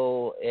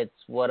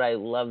it's what I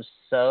love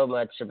so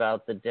much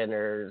about the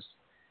dinners.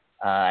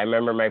 I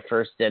remember my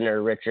first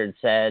dinner. Richard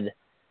said,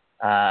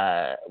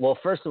 well,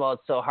 first of all,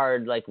 it's so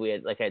hard. Like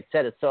I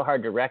said, it's so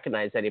hard to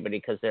recognize anybody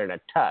because they're in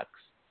a tux.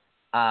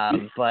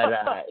 But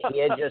he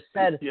had just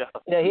said, he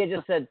had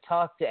just said,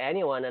 talk to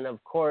anyone. And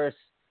of course,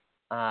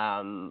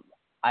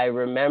 I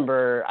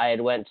remember I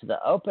had went to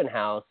the open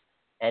house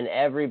and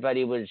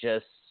everybody was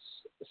just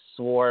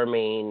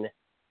swarming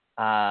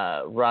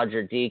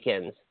Roger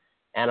Deakins.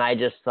 And I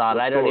just thought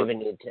I don't even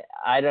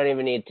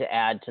need to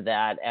add to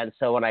that. And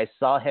so when I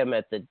saw him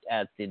at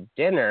the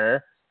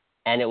dinner,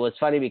 and it was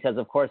funny because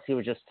of course he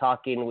was just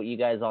talking. You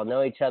guys all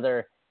know each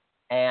other,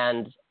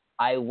 and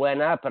I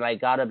went up and I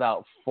got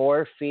about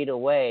 4 feet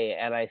away,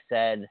 and I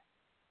said,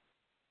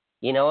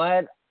 "You know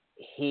what?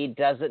 He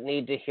doesn't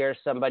need to hear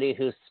somebody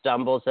who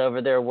stumbles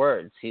over their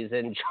words. He's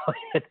enjoying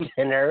a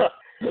dinner."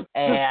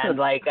 And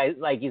like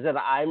you said,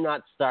 I'm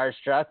not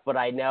starstruck, but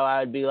I know I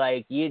would be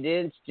like, "You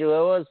didn't do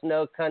it, was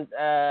no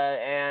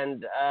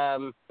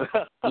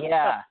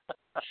yeah,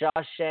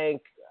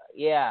 Shawshank,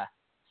 yeah."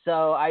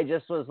 So I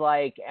just was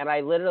like, and I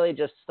literally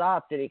just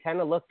stopped, and he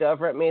kind of looked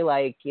over at me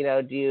like, do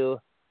you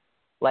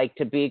like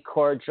to be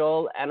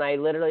cordial? And I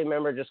literally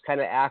remember just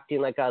kind of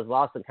acting like I was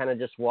lost and kind of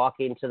just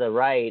walking to the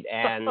right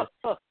and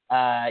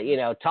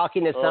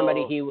talking to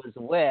somebody he was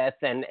with,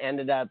 and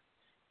ended up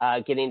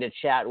getting to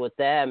chat with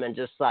them, and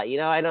just thought,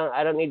 I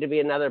don't need to be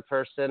another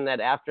person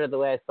that after the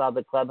way I saw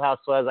the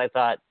clubhouse was, I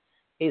thought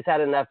he's had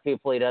enough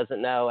people he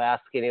doesn't know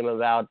asking him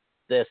about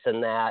this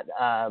and that.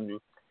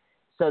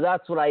 So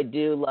that's what I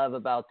do love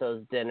about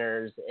those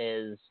dinners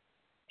is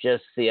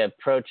just the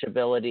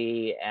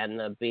approachability and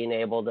the being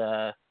able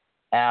to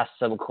ask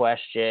some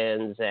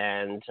questions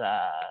and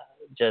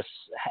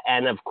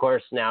and of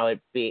course now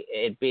it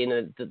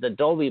being the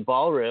Dolby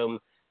Ballroom.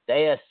 The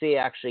ASC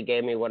actually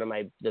gave me one of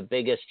the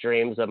biggest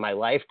dreams of my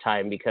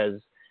lifetime, because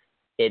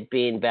it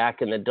being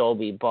back in the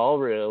Dolby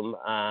Ballroom,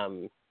 I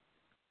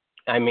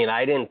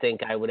didn't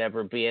think I would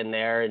ever be in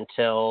there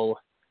until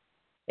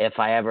if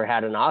I ever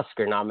had an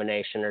Oscar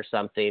nomination or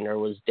something, or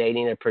was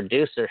dating a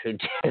producer who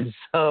did.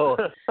 So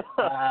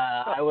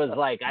I was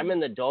like, I'm in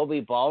the Dolby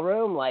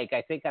Ballroom. Like,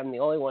 I think I'm the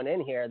only one in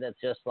here that's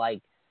just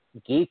like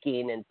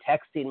geeking and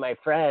texting my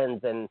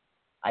friends, and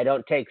I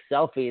don't take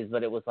selfies,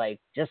 but it was like,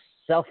 just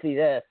selfie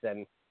this.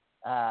 And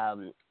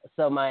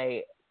so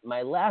my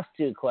last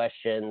 2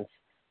 questions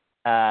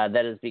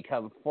that has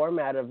become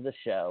format of the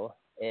show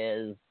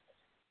is,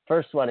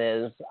 first one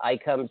is, I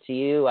come to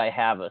you, I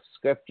have a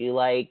script you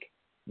like,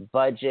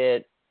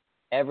 budget,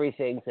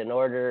 everything's in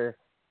order.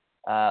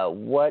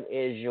 What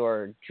is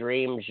your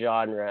dream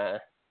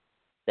genre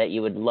that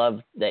you would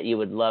love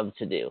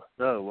to do?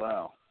 Oh,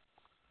 wow.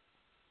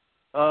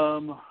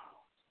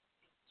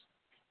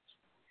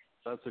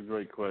 That's a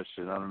great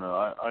question. I don't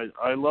know.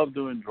 I love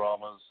doing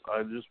dramas.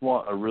 I just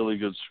want a really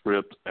good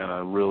script and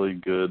a really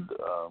good,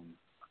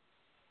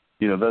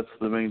 that's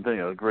the main thing,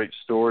 a great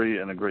story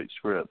and a great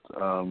script.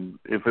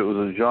 If it was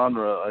a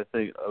genre, I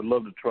think I'd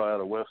love to try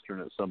out a Western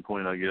at some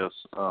point, I guess,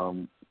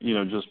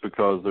 just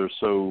because they're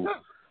so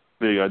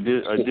big. I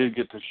did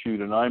get to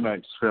shoot an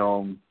IMAX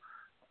film,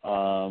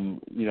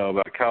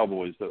 about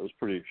cowboys. That was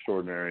pretty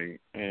extraordinary.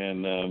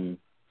 And,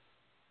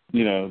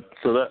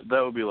 so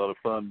that would be a lot of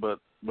fun, but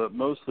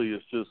mostly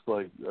it's just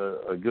like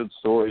a good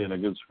story and a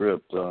good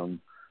script.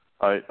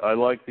 I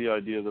like the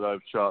idea that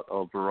I've shot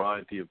a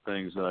variety of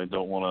things, and I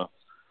don't want to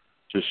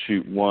just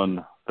shoot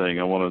one thing.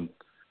 I want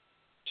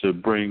to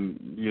bring,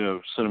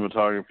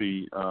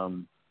 cinematography,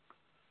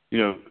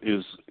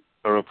 is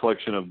a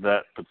reflection of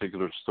that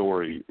particular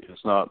story.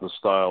 It's not the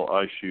style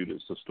I shoot,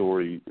 it's the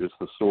story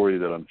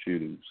that I'm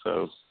shooting.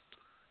 So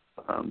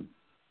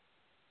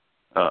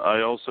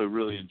I also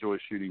really enjoy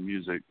shooting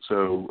music.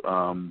 So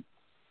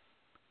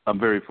I'm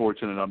very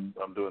fortunate. I'm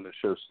doing the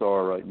show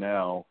Star right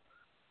now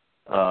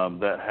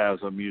that has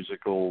a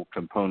musical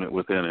component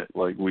within it.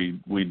 Like we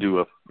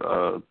do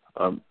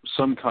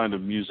some kind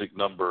of music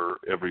number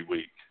every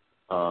week.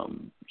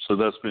 So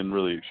that's been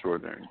really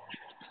extraordinary.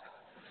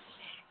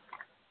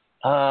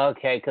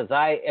 Okay, because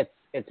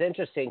it's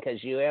interesting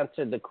because you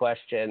answered the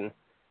question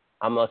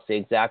almost the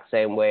exact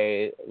same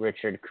way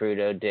Richard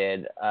Crudo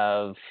did,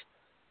 of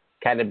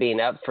kind of being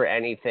up for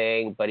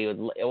anything, but he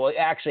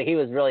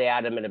was really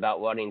adamant about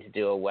wanting to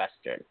do a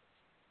Western.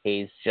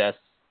 He's just,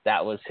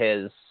 that was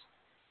his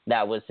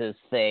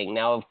thing.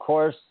 Now, of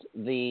course,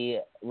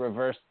 the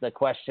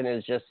question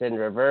is just in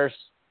reverse.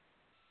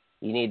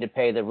 You need to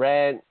pay the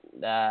rent,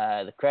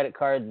 the credit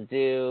card's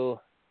due,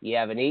 you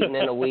haven't eaten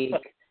in a week.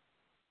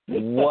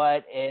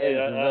 What is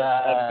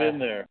I've been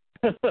there.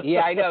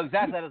 Yeah, I know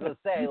exactly what I was going to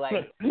say.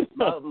 Like,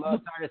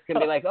 most artists can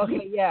be like,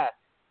 okay, yeah.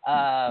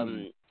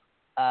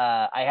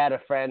 I had a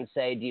friend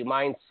say, do you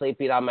mind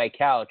sleeping on my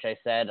couch? I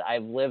said,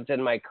 I've lived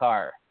in my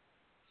car.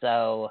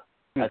 So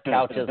a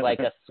couch is like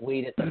a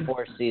suite at the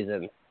Four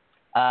Seasons.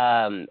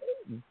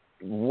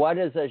 What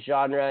is a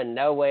genre?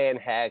 No way in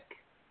heck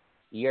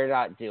you're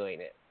not doing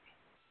it.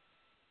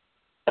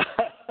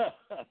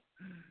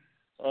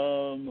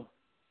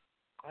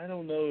 I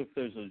don't know if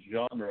there's a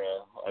genre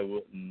I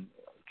wouldn't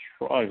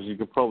try, because you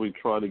could probably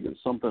try to get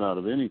something out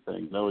of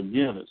anything. Now,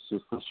 again, it's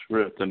just the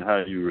script and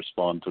how you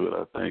respond to it,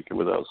 I think,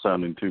 without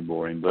sounding too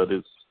boring. But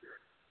it's,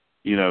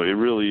 it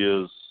really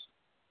is,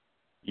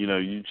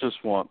 you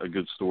just want a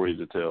good story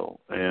to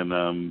tell.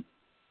 And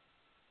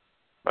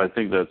I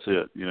think that's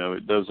it. You know,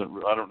 it doesn't.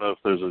 I don't know if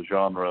there's a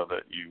genre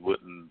that you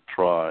wouldn't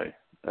try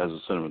as a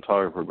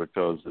cinematographer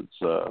because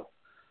it's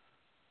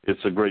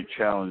a great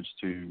challenge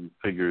to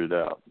figure it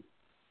out.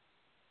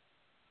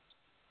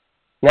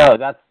 No,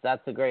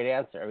 that's a great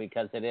answer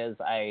because it is.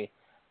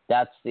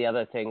 That's the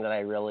other thing that I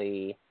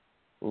really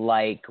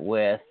like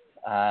with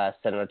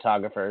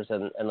cinematographers,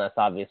 and unless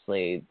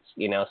obviously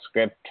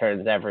script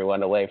turns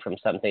everyone away from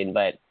something,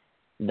 but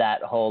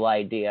that whole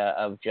idea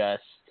of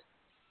just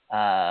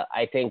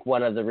I think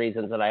one of the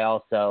reasons that I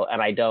also,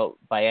 and I don't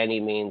by any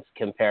means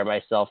compare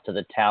myself to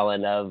the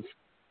talent of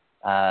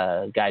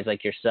guys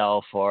like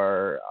yourself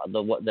or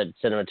the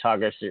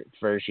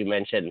cinematographers you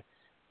mentioned,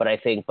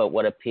 but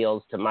what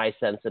appeals to my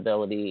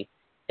sensibility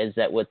is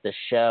that with the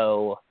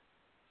show,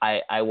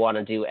 I want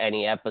to do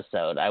any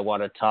episode. I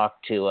want to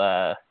talk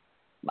to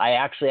I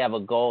actually have a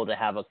goal to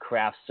have a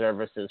craft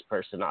services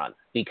person on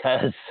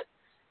because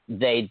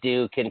they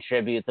do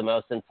contribute the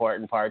most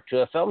important part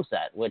to a film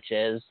set, which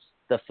is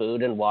the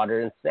food and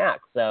water and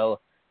snacks. So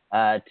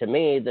to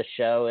me, the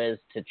show is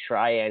to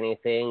try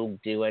anything,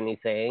 do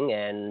anything,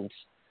 and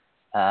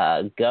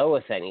go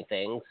with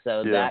anything.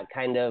 So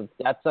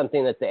that's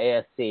something that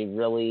the ASC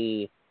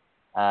really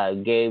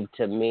gave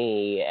to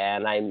me.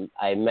 And I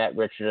met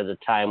Richard at the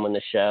time when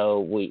the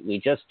show,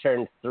 we just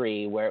turned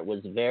 3, where it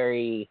was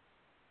very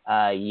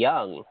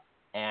young,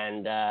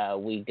 and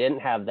we didn't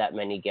have that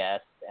many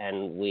guests,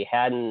 and we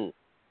hadn't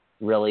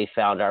really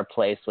found our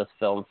place with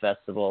film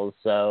festivals.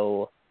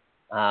 So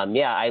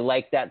I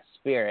like that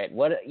spirit.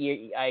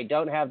 I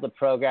don't have the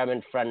program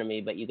in front of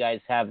me, but you guys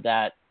have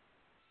that.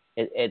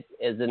 It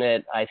isn't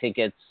it? I think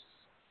it's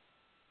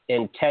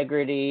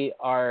integrity,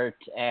 art,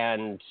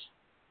 and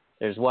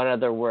there's one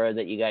other word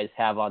that you guys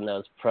have on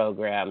those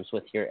programs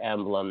with your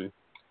emblem.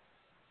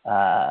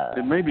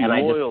 It may be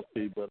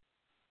loyalty, but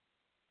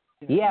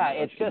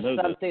it's just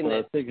something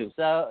that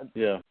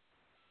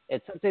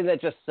it's something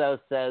that just so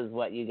says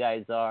what you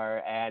guys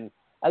are. And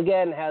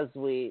again,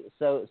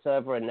 so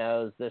everyone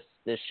knows, this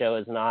show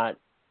is not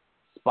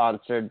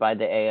sponsored by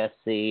the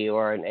ASC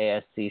or an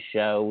ASC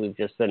show. We've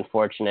just been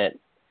fortunate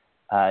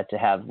to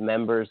have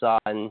members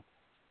on.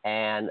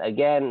 And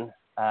again,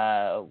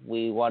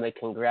 we want to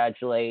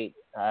congratulate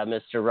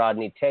Mr.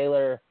 Rodney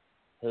Taylor,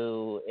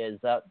 who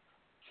is up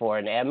for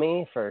an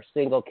Emmy for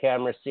single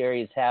camera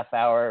series half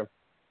hour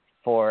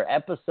for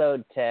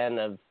episode 10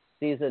 of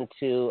season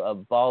 2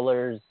 of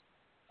Ballers.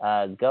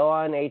 Go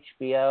on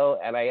HBO,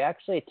 and I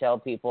actually tell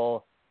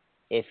people,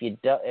 if you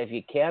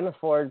can't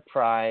afford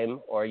Prime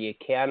or you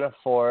can't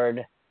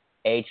afford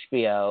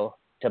HBO,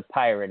 to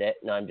pirate it.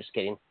 No, I'm just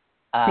kidding.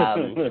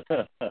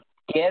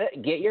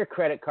 Get your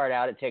credit card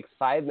out. It takes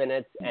 5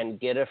 minutes, and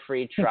get a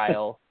free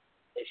trial.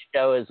 This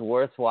show is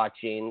worth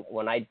watching.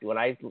 When I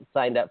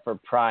signed up for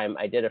Prime,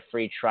 I did a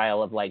free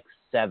trial of like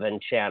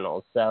 7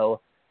 channels. So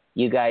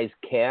you guys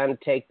can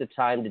take the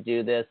time to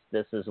do this.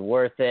 This is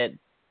worth it.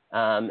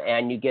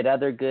 And you get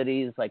other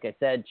goodies. Like I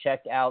said,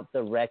 check out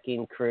The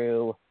Wrecking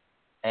Crew.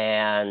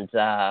 And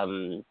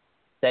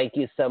thank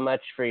you so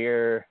much for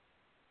your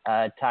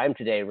time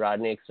today,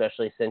 Rodney,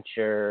 especially since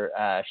you're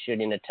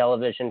shooting a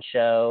television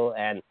show.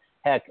 And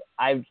heck,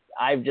 I've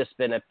just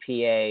been a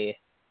PA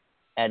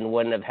and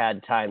wouldn't have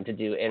had time to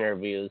do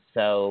interviews.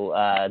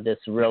 So this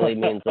really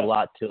means a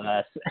lot to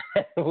us.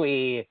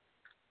 We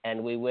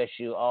wish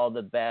you all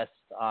the best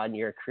on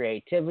your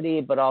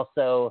creativity, but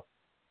also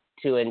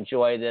to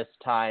enjoy this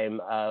time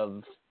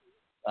of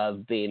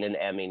being an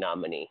Emmy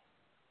nominee.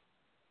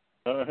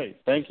 All right.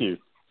 Thank you.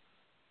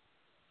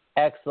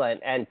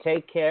 Excellent. And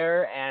take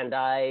care. And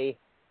I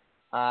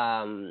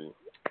know,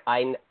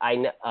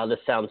 this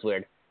sounds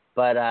weird,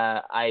 but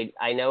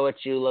I know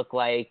what you look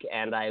like,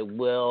 and I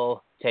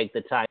will take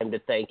the time to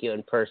thank you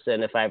in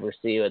person if I ever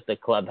see you at the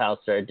clubhouse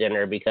or a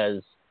dinner,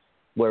 because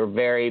we're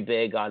very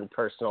big on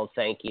personal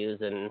thank yous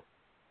and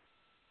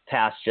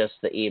past just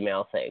the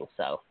email thing.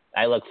 So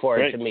I look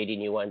forward to meeting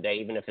you one day,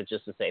 even if it's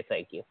just to say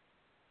thank you.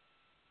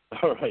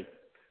 All right.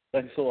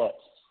 Thanks a lot.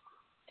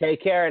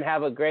 Take care and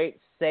have a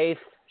great, safe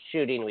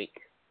shooting week.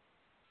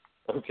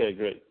 Okay,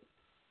 great.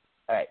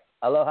 All right.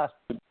 Aloha.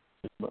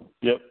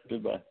 Yep.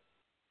 Goodbye.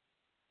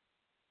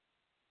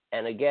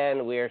 And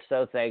again, we are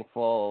so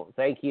thankful.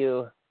 Thank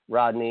you,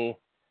 Rodney.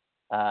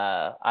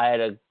 I had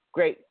a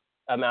great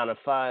amount of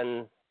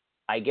fun.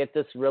 I get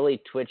this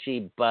really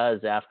twitchy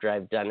buzz after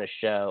I've done a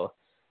show.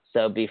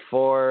 So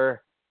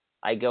before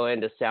I go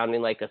into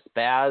sounding like a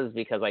spaz,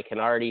 because I can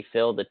already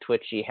feel the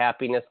twitchy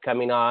happiness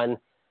coming on,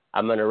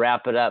 I'm going to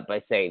wrap it up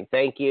by saying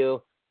thank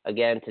you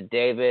again to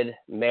David,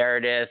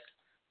 Meredith,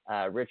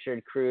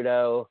 Richard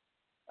Crudo,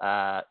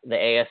 the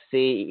ASC,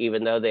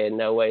 even though they in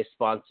no way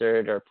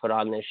sponsored or put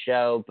on this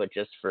show, but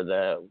just for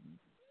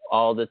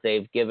all that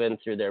they've given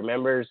through their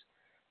members.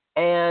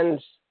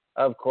 And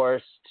of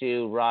course,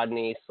 to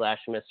Rodney /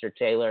 Mr.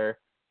 Taylor,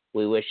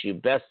 we wish you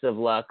best of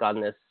luck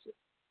on this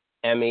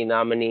Emmy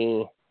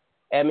nomination.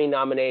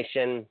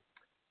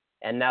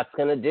 And that's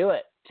going to do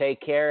it.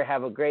 Take care.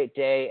 Have a great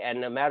day. And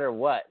no matter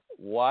what,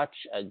 watch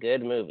a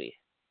good movie.